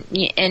turn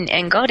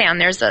and go down,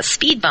 there's a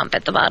speed bump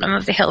at the bottom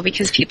of the hill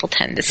because people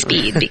tend to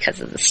speed because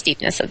of the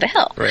steepness of the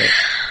hill. Right.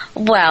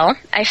 Well,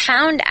 I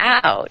found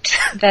out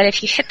that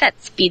if you hit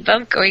that speed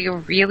bump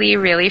going really,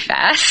 really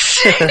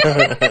fast,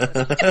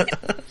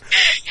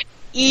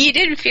 you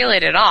didn't feel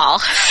it at all.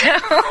 So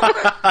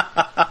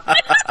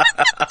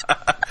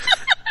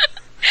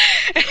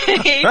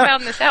I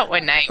found this out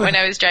one night when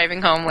I was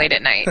driving home late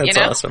at night. That's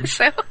awesome.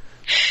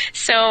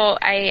 So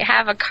I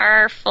have a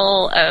car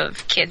full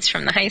of kids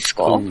from the high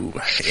school. Ooh,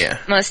 yeah.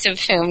 Most of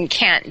whom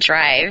can't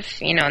drive,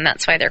 and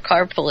that's why they're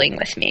carpooling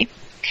with me.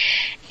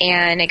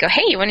 And I go,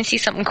 hey, you want to see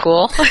something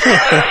cool? So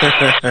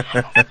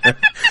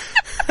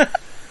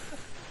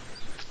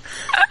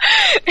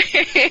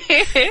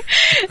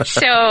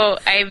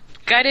I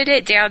gutted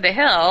it down the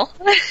hill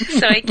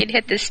so I could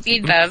hit the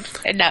speed bump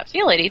and not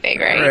feel anything,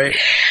 right?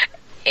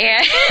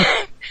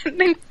 And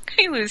then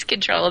I lose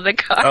control of the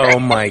car. Oh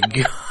my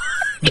god.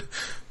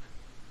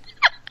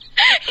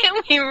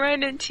 And we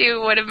run into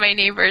one of my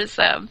neighbor's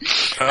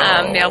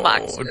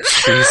mailboxes.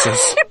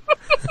 Jesus.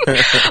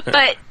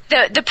 But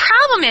the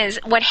problem is,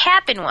 what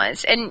happened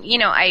was, and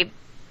I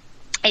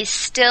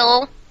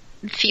still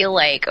feel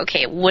like,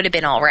 okay, it would have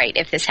been all right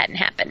if this hadn't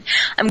happened.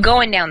 I'm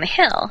going down the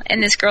hill,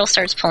 and this girl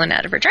starts pulling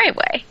out of her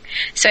driveway,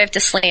 so I have to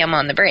slam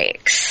on the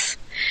brakes.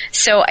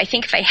 So I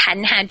think if I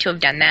hadn't had to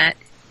have done that,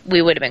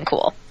 we would have been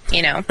cool.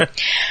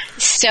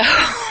 So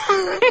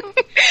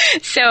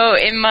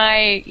in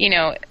my,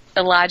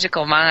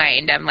 illogical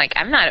mind, I'm like,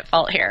 I'm not at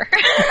fault here.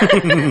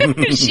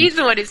 She's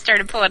the one who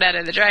started pulling out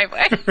of the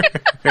driveway.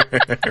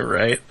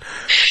 Right.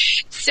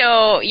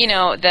 So,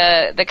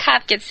 the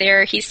cop gets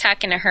there. He's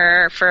talking to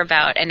her for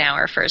about an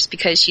hour first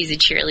because she's a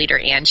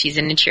cheerleader and she's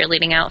in a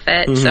cheerleading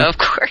outfit. Mm-hmm.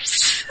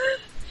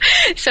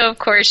 So of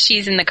course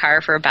she's in the car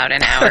for about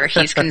an hour.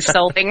 He's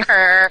consulting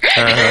her,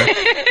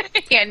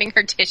 handing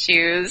her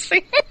tissues,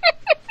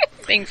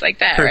 things like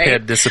that. Her right?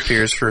 head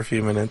disappears for a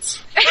few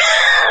minutes.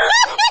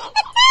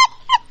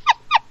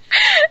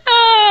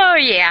 Oh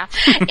yeah,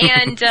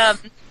 and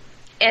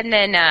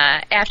then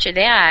after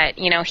that,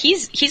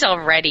 he's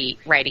already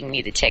writing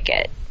me the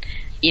ticket.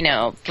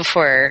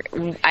 Before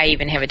I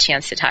even have a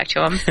chance to talk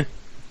to him,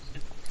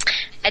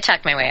 I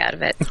talked my way out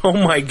of it. Oh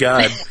my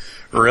god,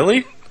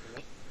 really?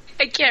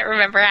 I can't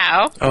remember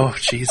how. Oh,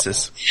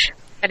 Jesus.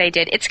 But I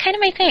did. It's kind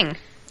of my thing.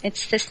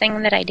 It's this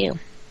thing that I do.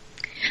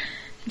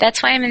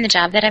 That's why I'm in the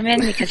job that I'm in,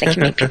 because I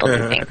can make people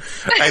do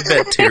things. I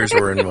bet tears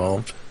were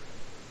involved.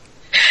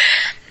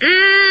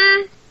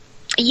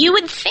 You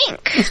would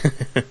think.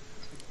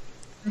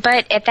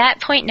 But at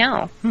that point,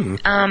 no.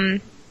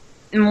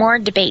 More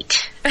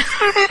debate.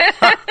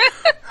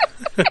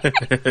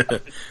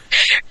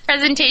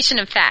 presentation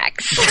of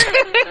facts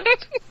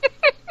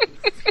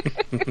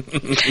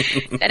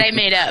that I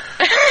made up.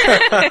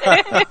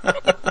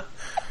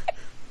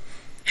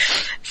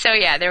 So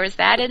yeah, there was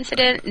that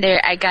incident.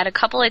 I got a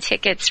couple of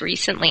tickets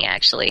recently,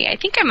 actually. I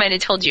think I might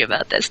have told you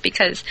about this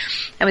because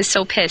I was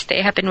so pissed.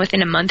 They happened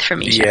within a month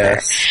from each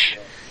other.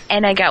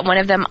 And I got one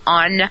of them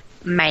on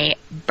my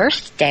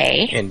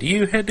birthday. And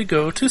you had to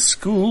go to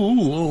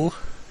school.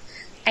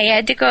 I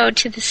had to go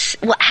to this.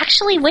 Well,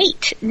 actually,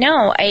 wait.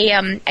 No,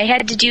 I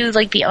had to do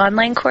like the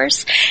online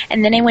course,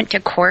 and then I went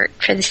to court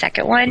for the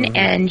second one,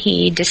 and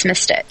he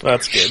dismissed it.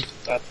 That's good.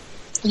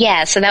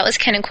 Yeah, so that was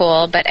kind of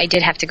cool, but I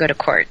did have to go to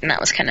court, and that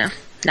was kind of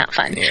not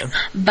fun. Yeah.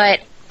 But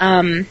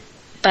the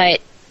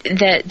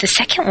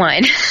second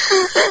one,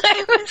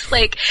 I was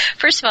like,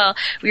 first of all,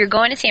 we were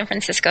going to San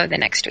Francisco the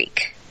next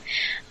week.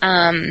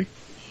 I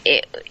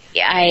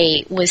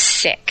was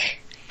sick.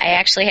 I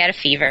actually had a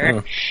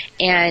fever,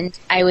 and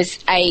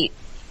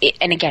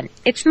and again,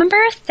 it's my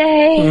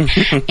birthday,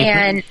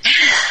 and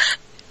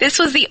this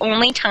was the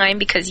only time,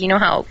 because you know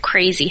how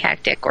crazy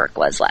hectic work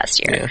was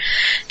last year. Yeah.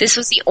 This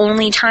was the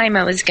only time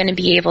I was going to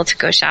be able to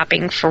go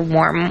shopping for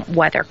warm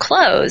weather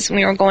clothes.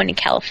 We were going to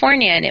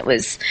California, and it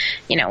was,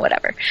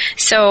 whatever.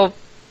 So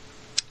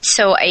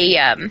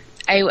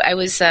I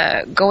was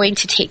going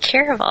to take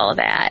care of all of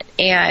that,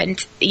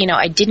 and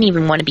I didn't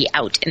even want to be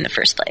out in the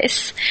first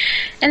place.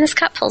 And this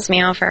cop pulls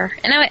me over,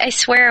 and I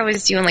swear I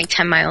was doing like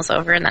 10 miles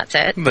over, and that's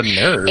it. The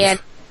nerve. And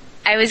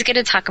I was going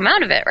to talk him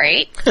out of it,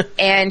 right?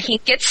 And he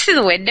gets to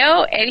the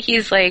window, and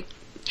he's like,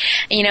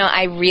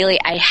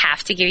 I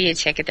have to give you a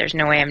ticket. There's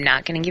no way I'm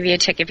not going to give you a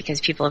ticket because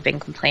people have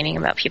been complaining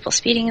about people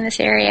speeding in this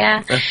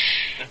area.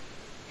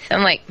 So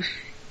I'm like,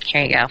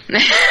 here you go.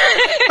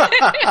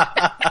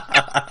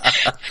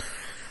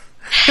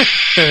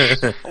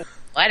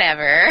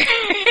 Whatever.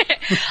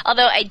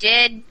 Although I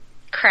did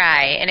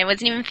cry, and it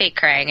wasn't even fake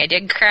crying. I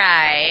did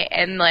cry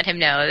and let him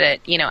know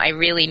that, I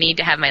really need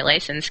to have my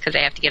license because I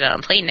have to get it on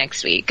a plane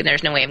next week, and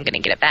there's no way I'm going to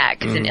get it back.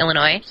 Because in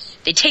Illinois,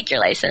 they take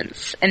your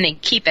license, and they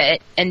keep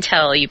it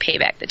until you pay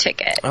back the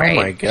ticket, right?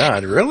 Oh my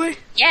God, really?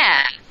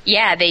 Yeah.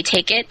 Yeah, they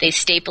take it, they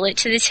staple it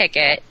to the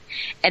ticket,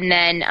 and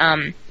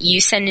then you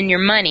send in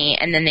your money,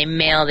 and then they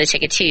mail the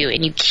ticket to you,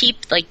 and you keep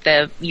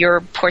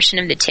your portion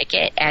of the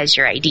ticket as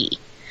your ID.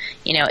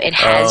 It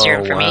has your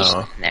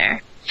information in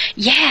there.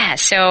 Yeah,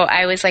 so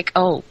I was like,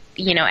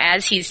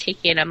 as he's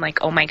taking it, I'm like,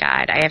 oh my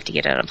God, I have to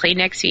get on a plane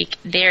next week.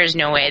 There's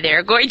no way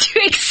they're going to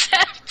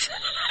accept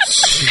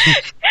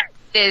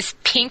this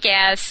pink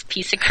ass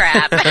piece of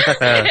crap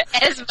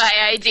as my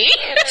ID.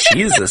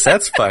 Jesus,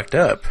 that's fucked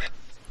up.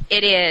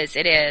 It is.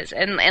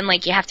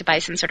 And you have to buy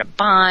some sort of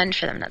bond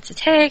for them not to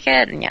take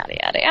it, and yada,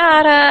 yada,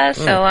 yada.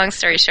 So long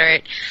story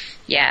short,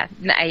 yeah,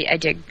 I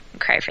did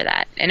cry for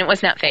that. And it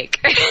was not fake.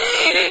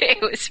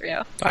 It was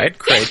real. I'd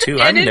cry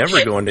too. I'm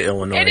never going to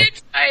Illinois. And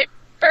it's my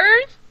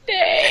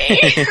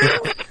birthday.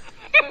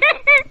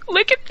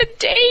 Look at the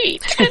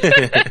date.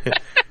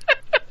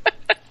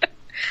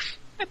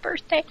 My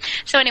birthday.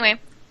 So anyway,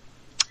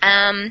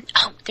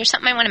 there's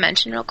something I want to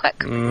mention real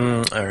quick.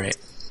 All right.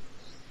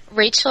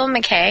 Rachel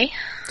McKay.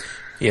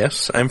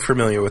 Yes, I'm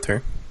familiar with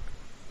her.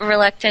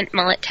 Reluctant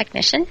mullet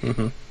technician.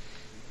 Mm-hmm.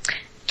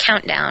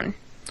 Countdown,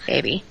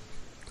 baby.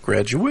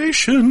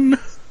 Graduation.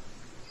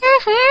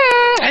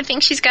 Mm-hmm. I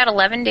think she's got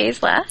 11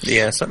 days left.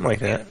 Yeah, something like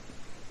that.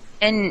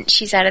 And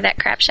she's out of that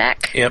crap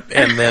shack. Yep,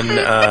 and then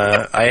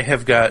I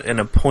have got an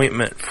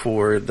appointment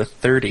for the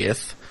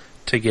 30th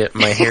to get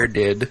my hair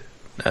did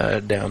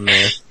down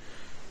there.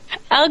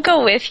 I'll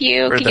go with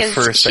you. Or because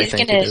the first, I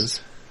think it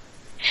is.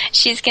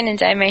 She's going to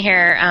dye my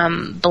hair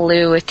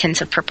blue with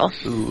tints of purple.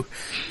 Ooh.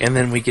 And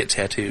then we get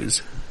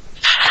tattoos.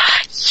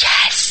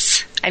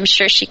 Yes! I'm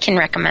sure she can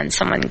recommend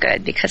someone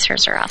good because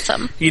hers are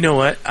awesome. You know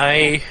what?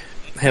 I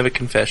have a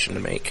confession to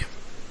make.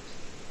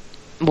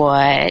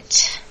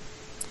 What?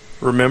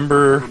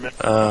 Remember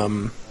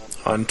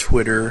on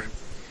Twitter,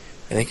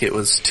 I think it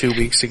was 2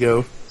 weeks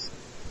ago,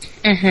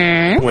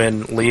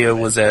 when Leah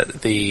was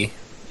at the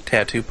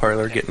tattoo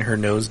parlor getting her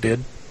nose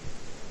did?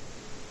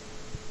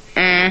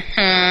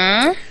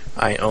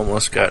 I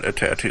almost got a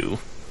tattoo.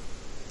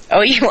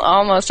 Oh, you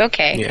almost?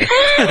 Okay. Yeah.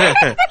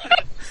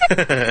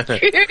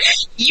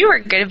 You are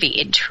going to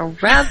be in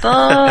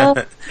trouble.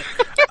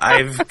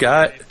 I've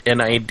got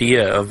an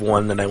idea of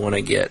one that I want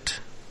to get.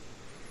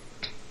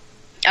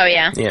 Oh,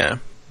 yeah? Yeah,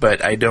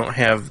 but I don't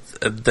have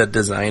the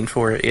design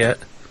for it yet.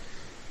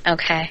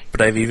 Okay.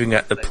 But I've even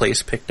got the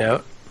place picked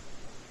out.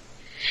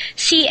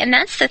 See, and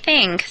that's the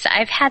thing, because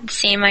I've had the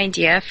same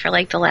idea for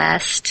the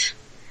last...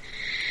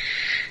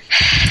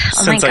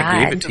 Oh Since my God.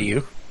 I gave it to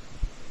you.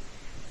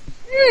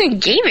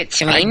 Gave it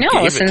to me?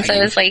 No, since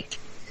I was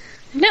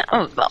No,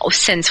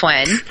 since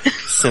when?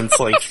 Since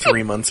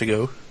 3 months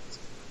ago.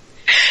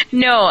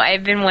 No,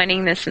 I've been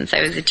wanting this since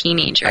I was a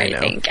teenager, I know. I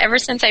think. Ever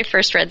since I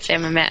first read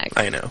Sam and Max.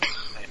 I know.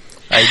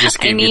 I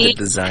just gave you the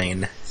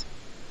design.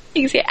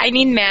 I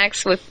need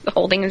Max with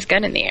holding his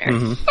gun in the air.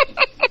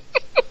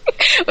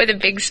 With a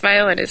big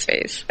smile on his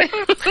face.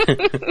 Because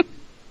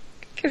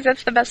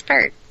that's the best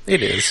part.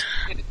 It is.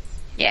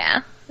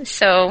 Yeah.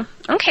 So,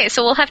 okay,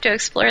 so we'll have to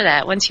explore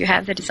that once you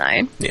have the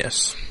design.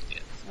 Yes.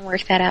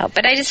 Work that out.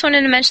 But I just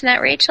wanted to mention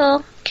that,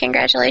 Rachel,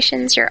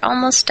 congratulations, you're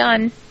almost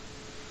done.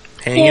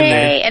 Hang in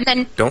there. And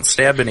then don't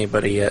stab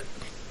anybody yet.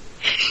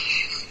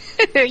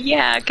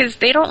 yeah, because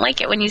they don't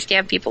like it when you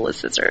stab people with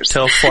scissors.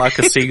 Tell Flock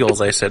of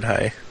Seagulls I said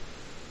hi.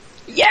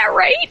 Yeah,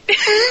 right?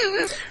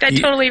 That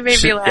totally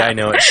made me laugh. I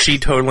know it. She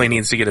totally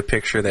needs to get a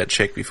picture of that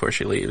chick before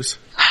she leaves.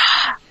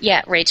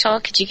 Yeah, Rachel,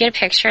 could you get a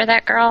picture of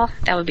that girl?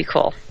 That would be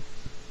cool.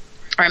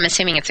 Or I'm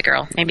assuming it's a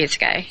girl. Maybe it's a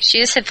guy. She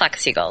just said Flock of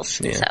Seagulls.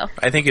 Yeah, so.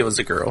 I think it was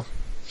a girl.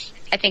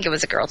 I think it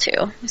was a girl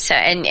too. So,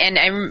 and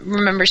I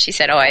remember she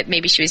said,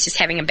 maybe she was just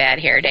having a bad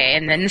hair day,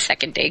 and then the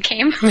second day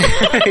came.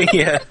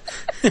 Yeah.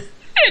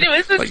 And it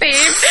was the same.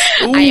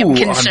 Ooh, I am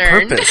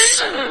concerned. On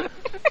purpose.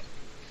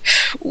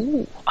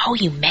 Ooh, oh,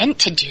 you meant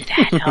to do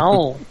that.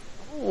 Oh.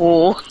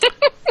 Ooh.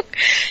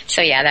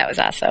 So yeah, that was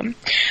awesome.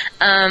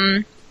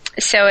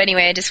 So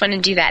anyway, I just wanted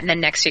to do that, and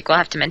then next week we'll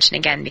have to mention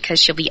again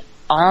because she'll be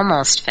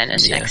almost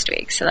finished next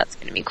week, so that's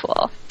going to be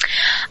cool.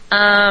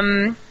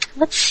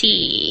 Let's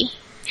see.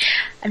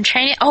 I'm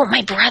trying to... Oh,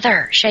 my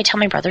brother. Should I tell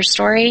my brother's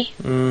story?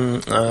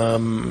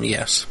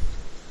 Yes.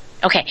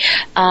 Okay.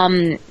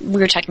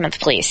 We were talking about the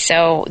police.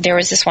 So there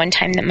was this one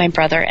time that my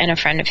brother and a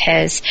friend of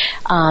his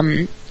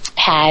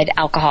had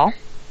alcohol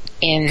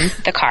in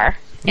the car,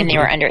 and they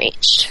were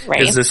underage,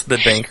 right? Is this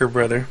the banker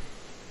brother?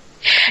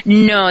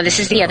 No, this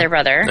is the other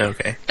brother.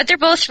 Okay. But they're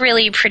both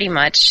really pretty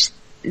much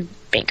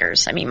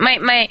bankers. I mean,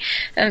 my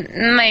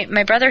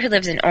brother who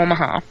lives in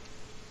Omaha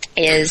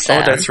is...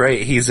 Oh, that's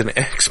right. He's an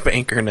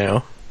ex-banker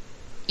now.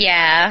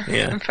 Yeah,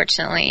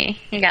 unfortunately,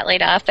 he got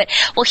laid off. But,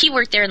 well, he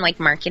worked there in, like,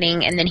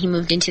 marketing, and then he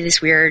moved into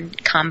this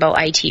weird combo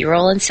IT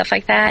role and stuff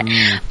like that.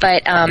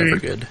 But, never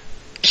good.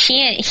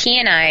 He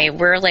and I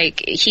were,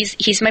 like,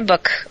 he's my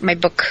book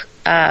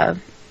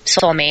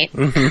soulmate.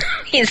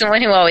 Mm-hmm. He's the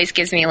one who always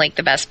gives me, like,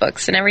 the best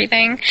books and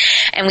everything.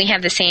 And we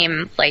have the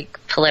same, like,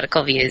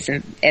 political views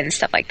and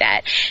stuff like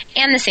that.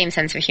 And the same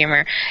sense of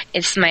humor.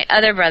 It's my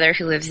other brother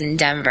who lives in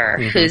Denver,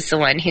 who's the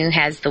one who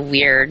has the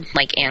weird,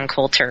 like, Ann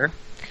Coulter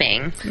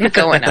thing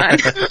going on.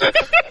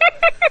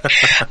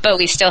 But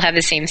we still have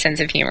the same sense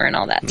of humor and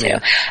all that too. Yeah.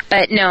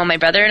 But no, my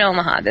brother in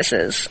Omaha, this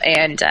is,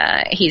 and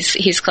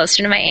he's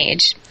closer to my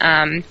age.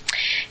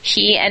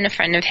 He and a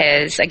friend of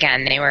his,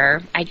 again, they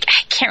were, I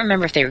can't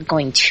remember if they were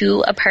going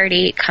to a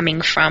party,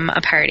 coming from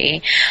a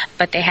party,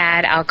 but they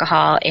had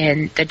alcohol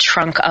in the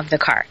trunk of the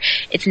car.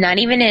 It's not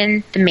even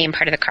in the main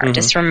part of the car.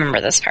 Just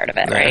remember this part of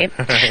it, right?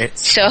 Right.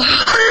 So...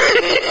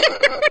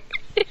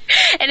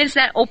 And it's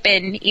not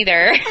open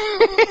either,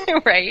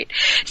 right?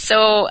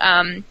 So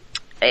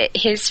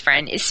his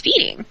friend is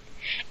speeding,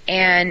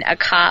 and a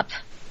cop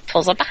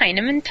pulls up behind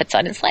him and puts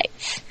on his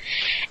lights.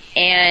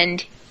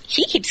 And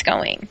he keeps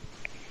going.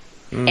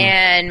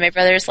 And my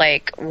brother's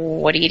like,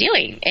 what are you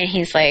doing? And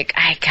he's like,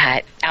 I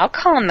got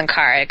alcohol in the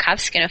car. A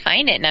cop's going to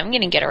find it, and I'm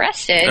going to get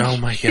arrested. Oh,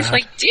 my God. He's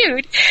like,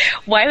 dude,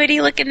 why would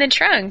he look in the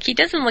trunk? He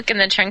doesn't look in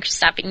the trunk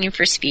stopping you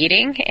for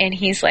speeding. And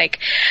he's like,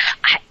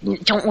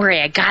 don't worry,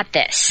 I got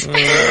this.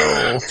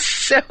 No.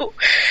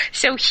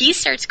 So he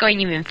starts going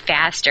even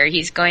faster.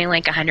 He's going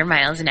like 100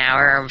 miles an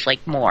hour or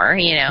like more,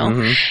 you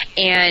know.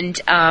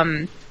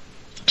 And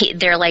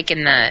they're like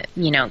in the,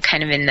 you know,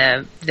 kind of in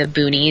the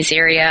boonies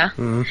area,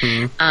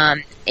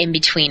 in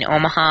between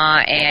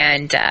Omaha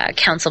and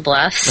Council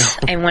Bluffs.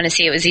 I want to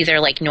say it was either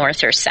like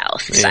north or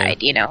south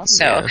side, you know.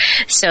 So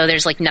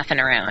there's like nothing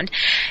around.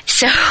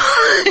 So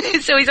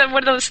he's on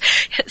one of those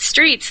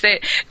streets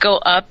that go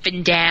up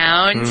and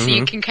down. So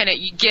you can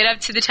you get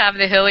up to the top of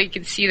the hill, you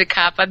can see the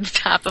cop on the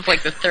top of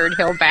like the third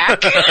hill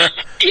back,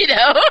 you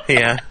know.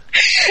 Yeah.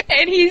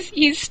 And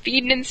he's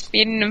speeding,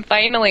 and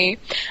finally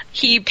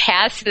he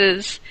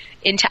passes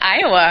into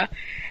Iowa,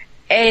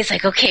 and he's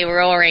like, okay,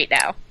 we're all right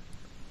now.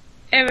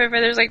 And my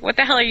brother's like, what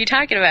the hell are you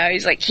talking about?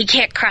 He's like, he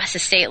can't cross the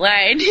state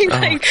line. He's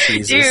like,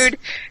 Jesus. Dude,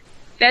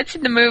 that's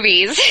in the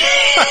movies.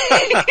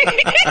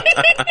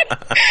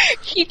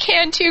 You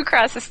can too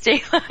cross the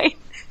state line.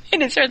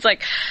 And his friend's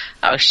like,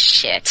 oh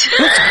shit.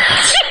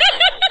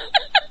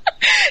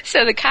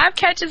 So the cop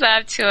catches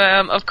up to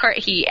him. Of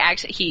course, he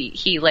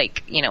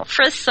like, you know,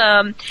 frisks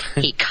him.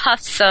 He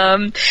cuffs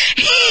him.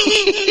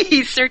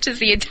 He searches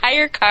the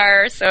entire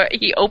car. So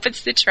he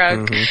opens the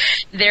trunk.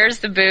 There's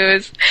the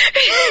booze.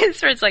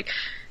 His friend's like,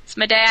 it's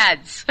my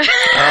dad's.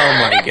 Oh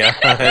my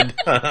God.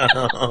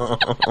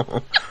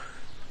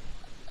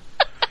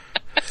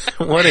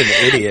 What an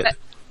idiot.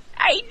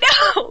 I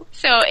know.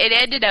 So it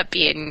ended up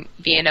being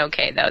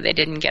okay, though. They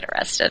didn't get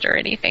arrested or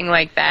anything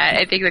like that.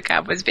 I think the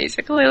cop was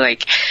basically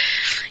like,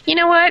 you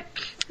know what?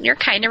 You're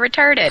kind of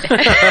retarded.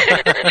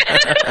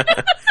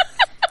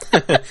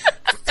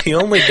 The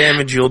only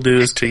damage you'll do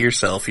is to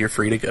yourself. You're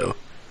free to go.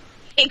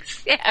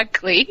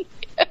 Exactly.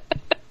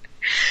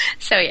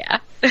 So, yeah.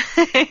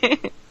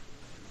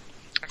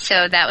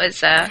 So that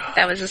was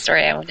the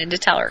story I wanted to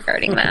tell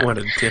regarding that. What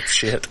a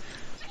dipshit.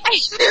 I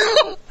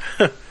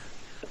know.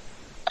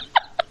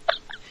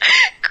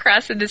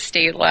 Crossing the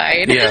state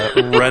line. Yeah,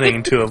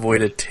 running to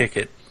avoid a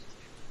ticket.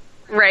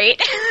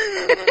 Right?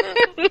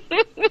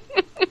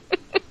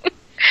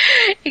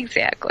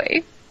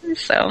 Exactly.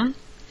 So,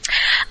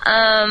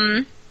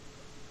 and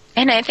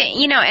I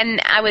think,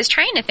 and I was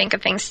trying to think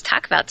of things to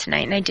talk about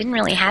tonight, and I didn't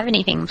really have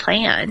anything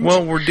planned.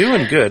 Well, we're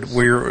doing good.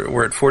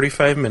 We're at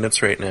 45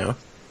 minutes right now.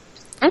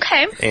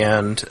 Okay.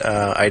 And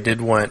I did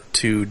want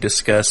to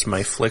discuss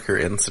my Flickr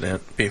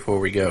incident before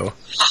we go.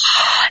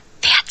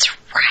 That's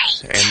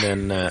right.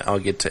 And then I'll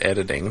get to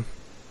editing.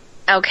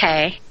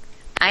 Okay.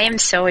 I am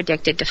so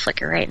addicted to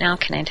Flickr right now,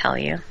 can I tell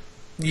you?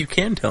 You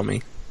can tell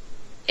me.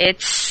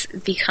 It's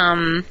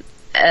become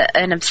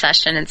an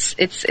obsession.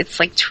 It's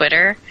like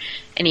Twitter,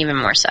 and even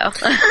more so.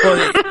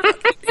 Well,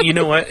 you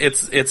know what?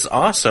 It's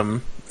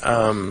awesome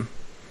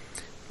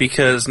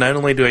because not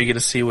only do I get to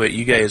see what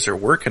you guys are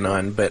working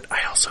on, but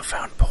I also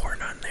found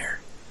porn on there.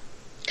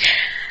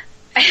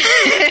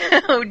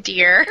 Oh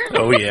dear.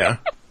 Oh yeah.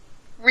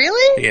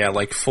 Really? Yeah,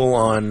 like full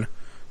on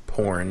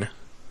porn.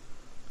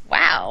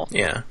 Wow.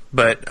 Yeah,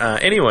 but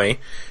anyway,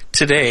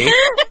 today.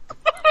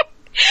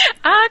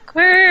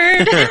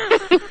 Awkward.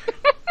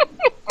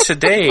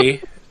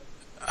 Today,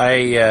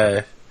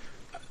 I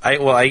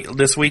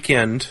this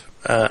weekend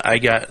I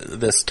got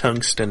this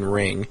tungsten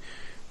ring,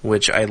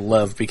 which I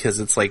love because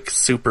it's like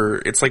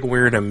it's like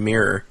wearing a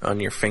mirror on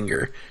your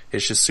finger.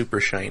 It's just super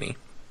shiny.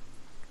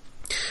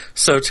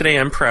 So today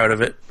I'm proud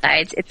of it.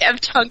 It's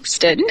of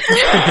tungsten.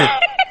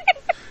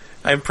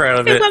 I'm proud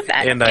of it, I love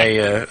that. and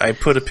I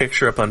put a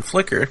picture up on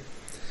Flickr,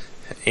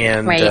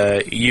 and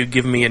right. You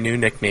give me a new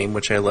nickname,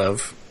 which I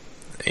love.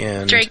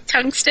 And Drake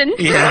Tungsten?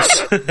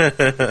 Yes.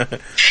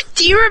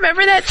 Do you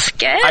remember that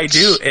sketch? I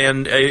do,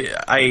 and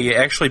I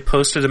actually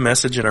posted a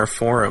message in our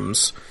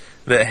forums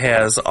that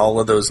has all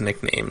of those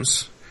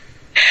nicknames.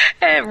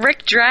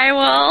 Rick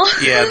Drywall.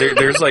 Yeah,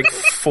 there's like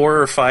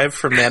 4 or 5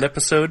 from that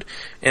episode,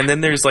 and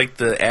then there's like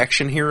the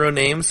action hero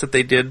names that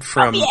they did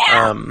from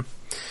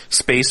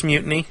Space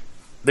Mutiny.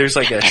 There's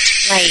like a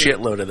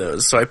shitload of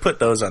those, so I put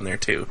those on there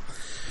too.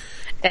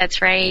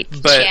 That's right.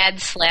 But,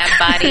 Chad Slab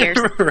Body or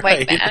something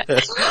like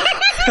that.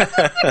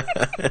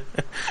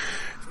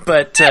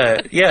 But,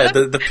 yeah,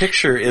 the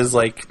picture is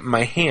like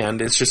my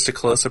hand. It's just a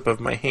close-up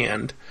of my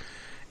hand.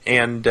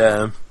 And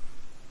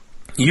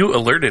you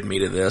alerted me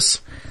to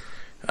this.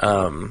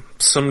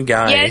 Some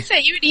guy... Yeah, I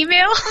sent you an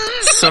email.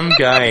 Some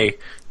guy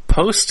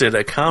posted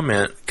a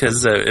comment,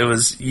 because it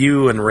was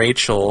you and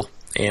Rachel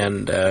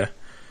and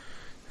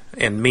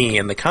me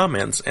in the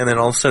comments, and then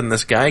all of a sudden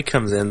this guy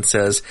comes in and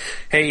says,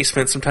 "Hey, you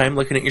spent some time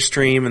looking at your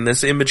stream, and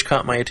this image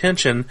caught my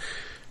attention.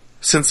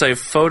 Since I've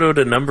photoed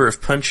a number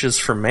of punches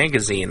for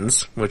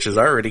magazines," which is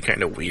already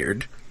kind of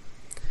weird.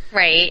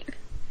 Right.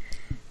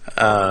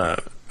 I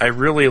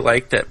really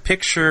like that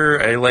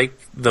picture. I like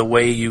the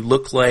way you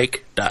look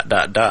like... ...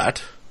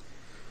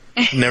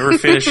 Never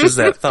finishes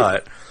that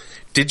thought.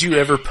 Did you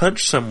ever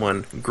punch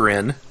someone?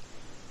 Grin.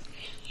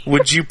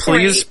 Would you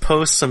please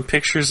post some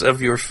pictures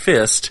of your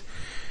fist?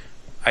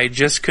 I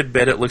just could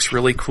bet it looks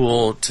really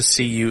cool to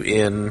see you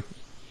in,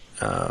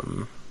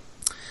 that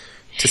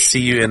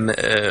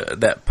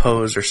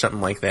pose or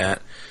something like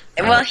that.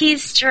 Well,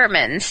 he's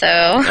German, so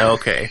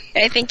okay.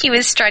 I think he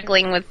was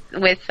struggling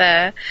with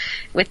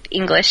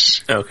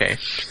English. Okay,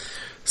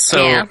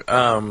 so yeah.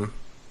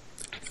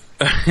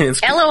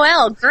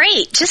 LOL,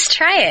 great. Just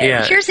try it.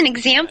 Yeah, here's an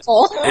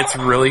example. It's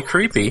really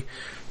creepy.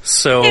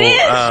 So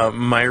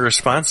my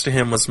response to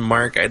him was,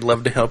 "Mark, I'd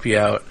love to help you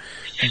out,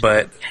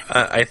 but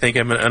I think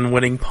I'm an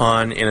unwitting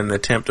pawn in an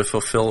attempt to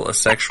fulfill a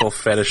sexual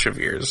fetish of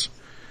yours."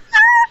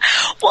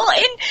 Well,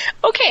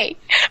 okay.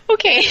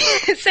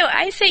 So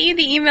I sent you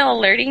the email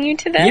alerting you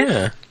to this.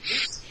 Yeah.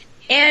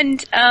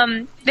 And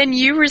then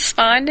you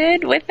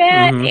responded with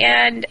that,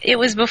 and it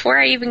was before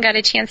I even got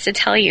a chance to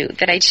tell you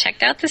that I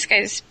checked out this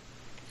guy's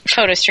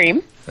photo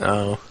stream.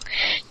 Oh.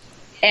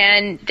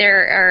 And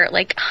there are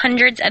like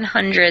hundreds and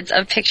hundreds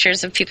of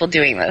pictures of people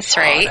doing this,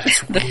 right? Oh,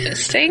 that's the weird.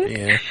 fisting?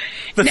 Yeah.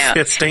 The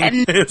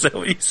fisting? Is that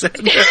what you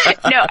said? No,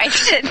 I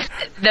said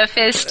the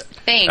fist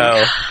thing.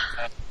 Oh.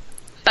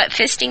 But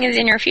fisting is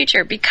in your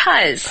future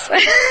because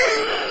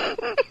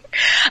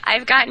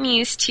I've gotten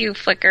used to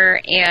Flickr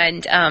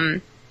and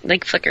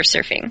like Flickr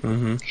surfing.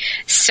 Mm-hmm.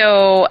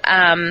 So,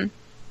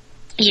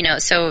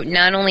 so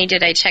not only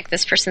did I check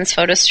this person's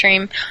photo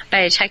stream,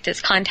 but I checked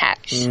his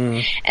contacts.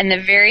 Mm. And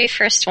the very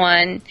first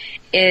one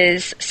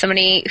is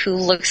somebody who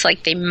looks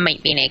like they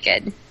might be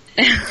naked.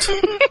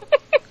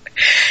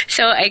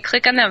 So I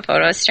click on that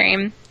photo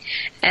stream,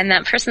 and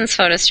that person's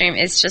photo stream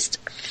is just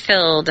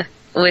filled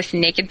with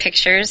naked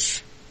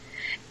pictures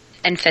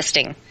and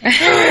fisting.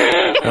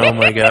 Oh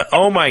my god.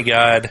 Oh my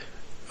god.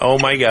 Oh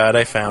my god,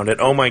 I found it.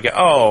 Oh my god.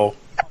 Oh.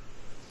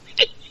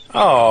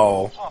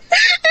 Oh.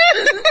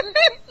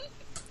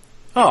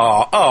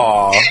 Oh,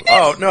 oh,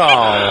 oh,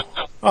 no.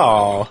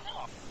 Oh.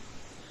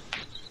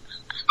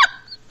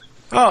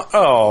 Oh,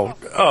 oh,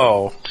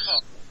 oh.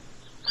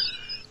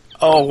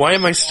 Oh, why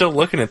am I still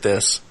looking at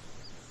this?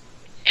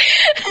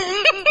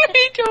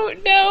 I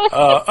don't know.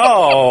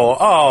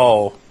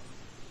 Oh.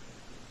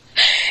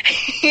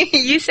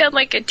 You sound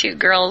like a 2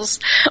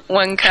 girls,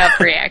 1 cup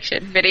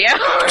reaction video.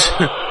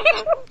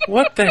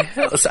 What the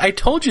hell? I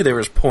told you there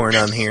was porn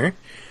on here.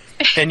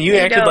 And you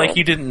acted like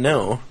you didn't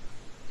know.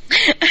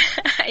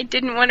 I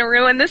didn't want to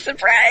ruin the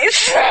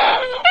surprise.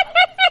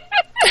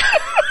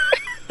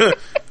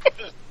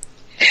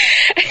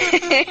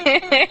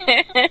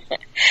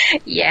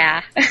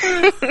 Yeah.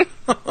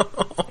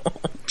 Oh,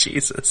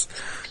 Jesus.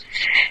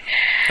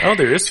 Oh,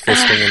 there is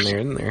fisting in there,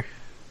 isn't there?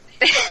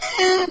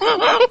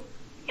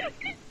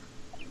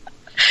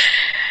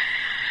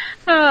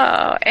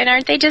 Oh, and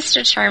aren't they just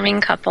a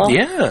charming couple?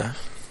 Yeah.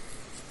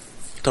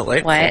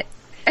 Delightful. What?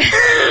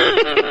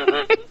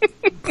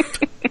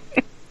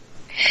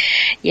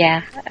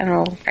 Yeah, I'm a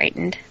little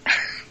frightened.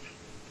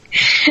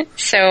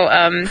 So,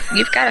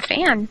 you've got a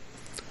fan.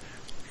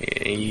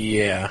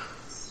 Yeah.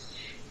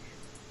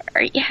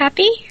 Are you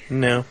happy?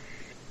 No.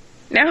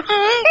 No?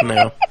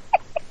 No.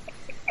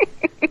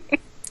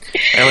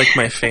 I like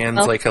my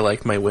fans like I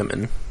like my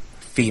women.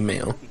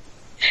 Female.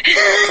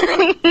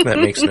 That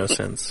makes no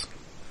sense.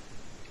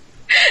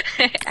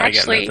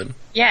 Actually, I got nothing.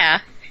 Yeah.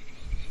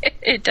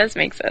 It does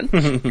make sense.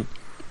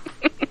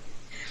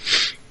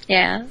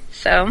 Yeah,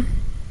 so...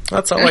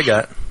 That's all I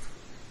got.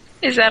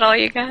 Is that all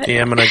you got?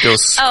 Yeah, I'm gonna go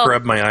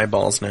scrub my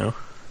eyeballs now.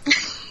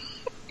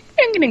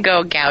 I'm gonna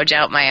go gouge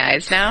out my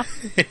eyes now.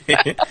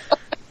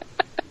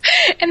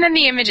 And then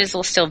the images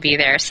will still be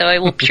there, so it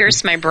will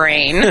pierce my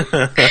brain with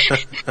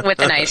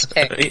an ice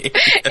pick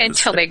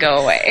until they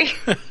go away.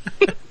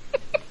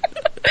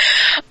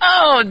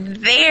 Oh,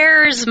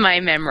 there's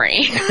my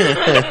memory.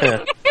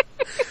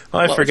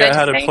 Well, I forgot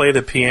how to play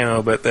the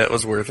piano, but that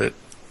was worth it.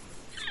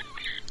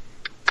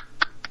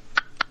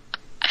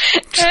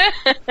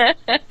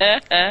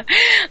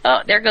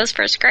 Oh, there goes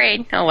first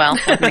grade. Oh well,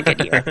 wasn't a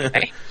good year.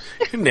 Anyway.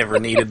 Never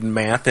needed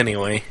math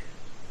anyway.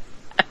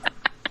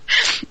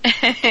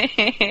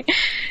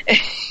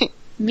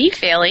 Me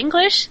fail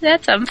English?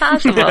 That's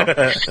impossible.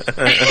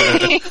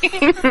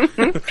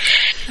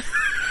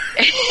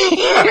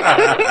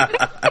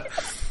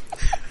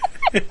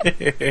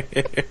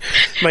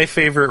 My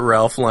favorite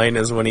Ralph line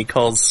is when he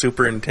calls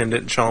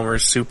Superintendent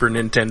Chalmers Super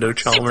Nintendo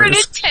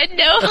Chalmers. Super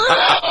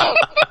Nintendo.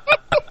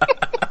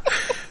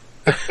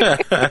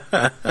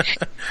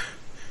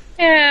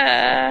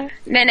 Yeah.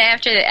 Then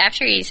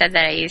after he said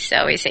that, I used to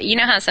always say, you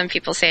know how some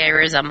people say I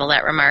resemble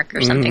that remark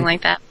or something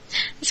like that?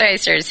 So I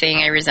started saying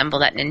I resemble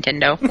that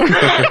Nintendo.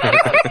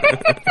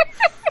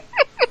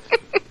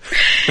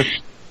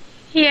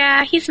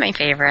 Yeah, he's my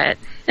favorite.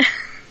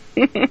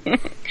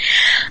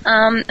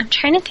 I'm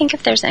trying to think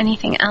if there's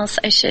anything else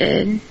I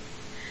should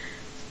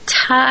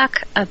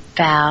talk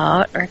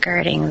about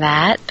regarding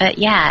that. But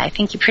yeah, I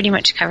think you pretty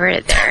much covered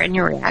it there in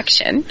your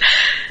reaction.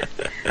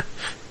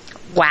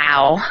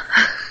 Wow.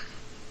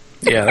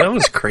 Yeah, that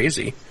was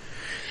crazy.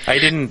 I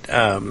didn't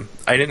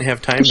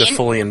have time to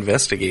fully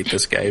investigate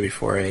this guy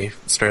before I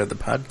started the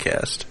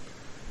podcast.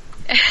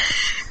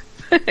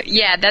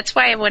 Yeah, that's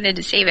why I wanted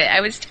to save it.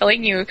 I was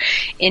telling you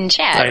in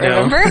chat, I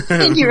know. remember?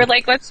 And you were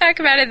like, let's talk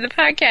about it in the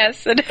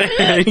podcast.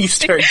 And you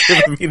started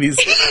giving me these...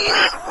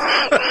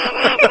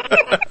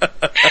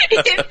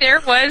 If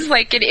there was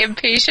like an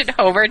impatient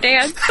Homer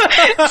dance,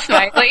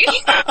 smiling,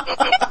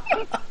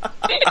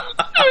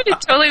 I would have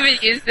totally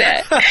would use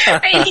that.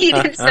 I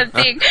needed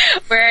something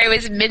where I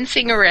was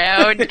mincing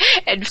around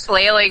and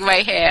flailing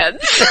my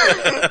hands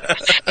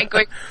and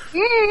going.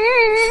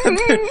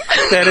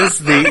 That is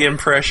the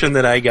impression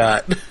that I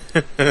got.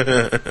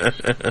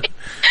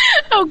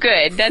 Oh,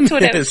 good. That's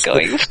what I was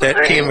going for.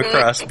 That came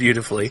across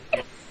beautifully.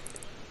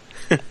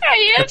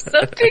 I have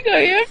something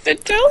I have to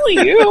tell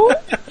you.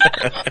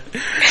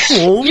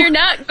 You're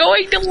not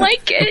going to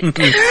like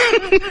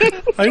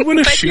it. I want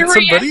to shoot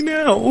somebody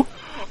now.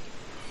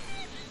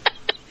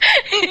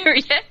 Your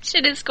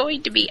reaction is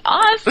going to be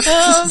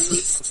awesome.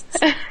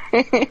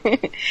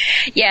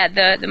 Yeah,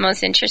 the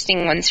most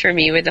interesting ones for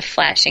me were the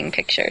flashing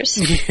pictures.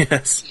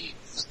 Yes.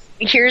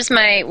 Here's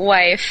my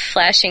wife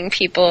flashing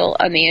people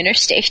on the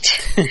interstate.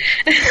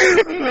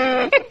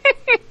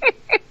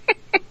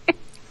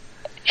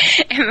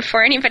 And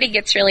before anybody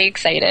gets really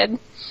excited,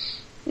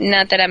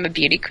 not that I'm a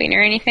beauty queen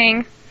or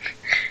anything,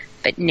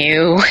 but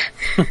no.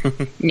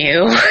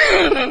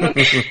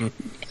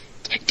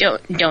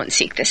 Don't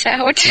seek this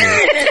out.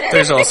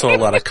 There's also a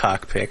lot of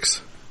cock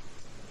pics.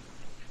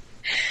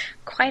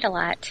 Quite a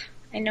lot.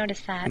 I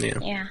noticed that.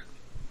 Yeah.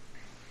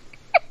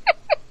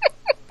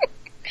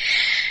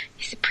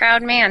 He's a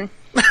proud man.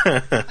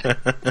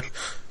 And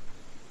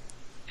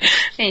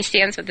he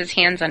stands with his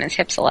hands on his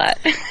hips a lot.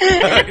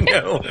 I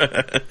know.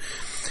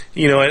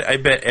 You know, I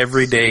bet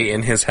every day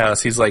in his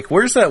house he's like,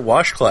 "Where's that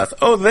washcloth?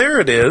 Oh, there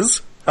it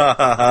is." Ha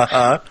ha ha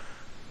ha.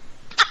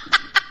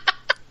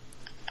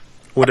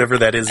 Whatever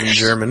that is in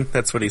German,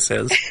 that's what he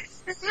says.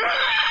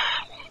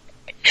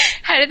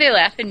 How do they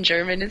laugh in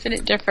German? Isn't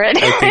it different?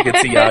 I think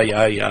it's yeah,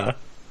 yeah, yeah.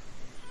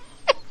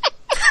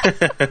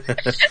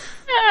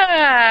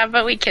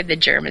 But we kid the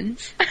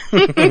Germans.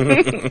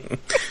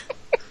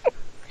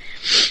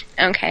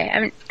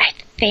 Okay, I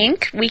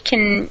think we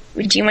can...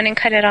 Do you want to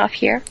cut it off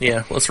here?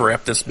 Yeah, let's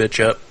wrap this bitch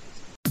up.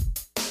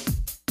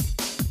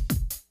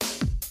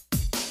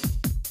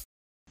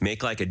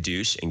 Make like a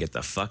douche and get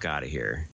the fuck out of here.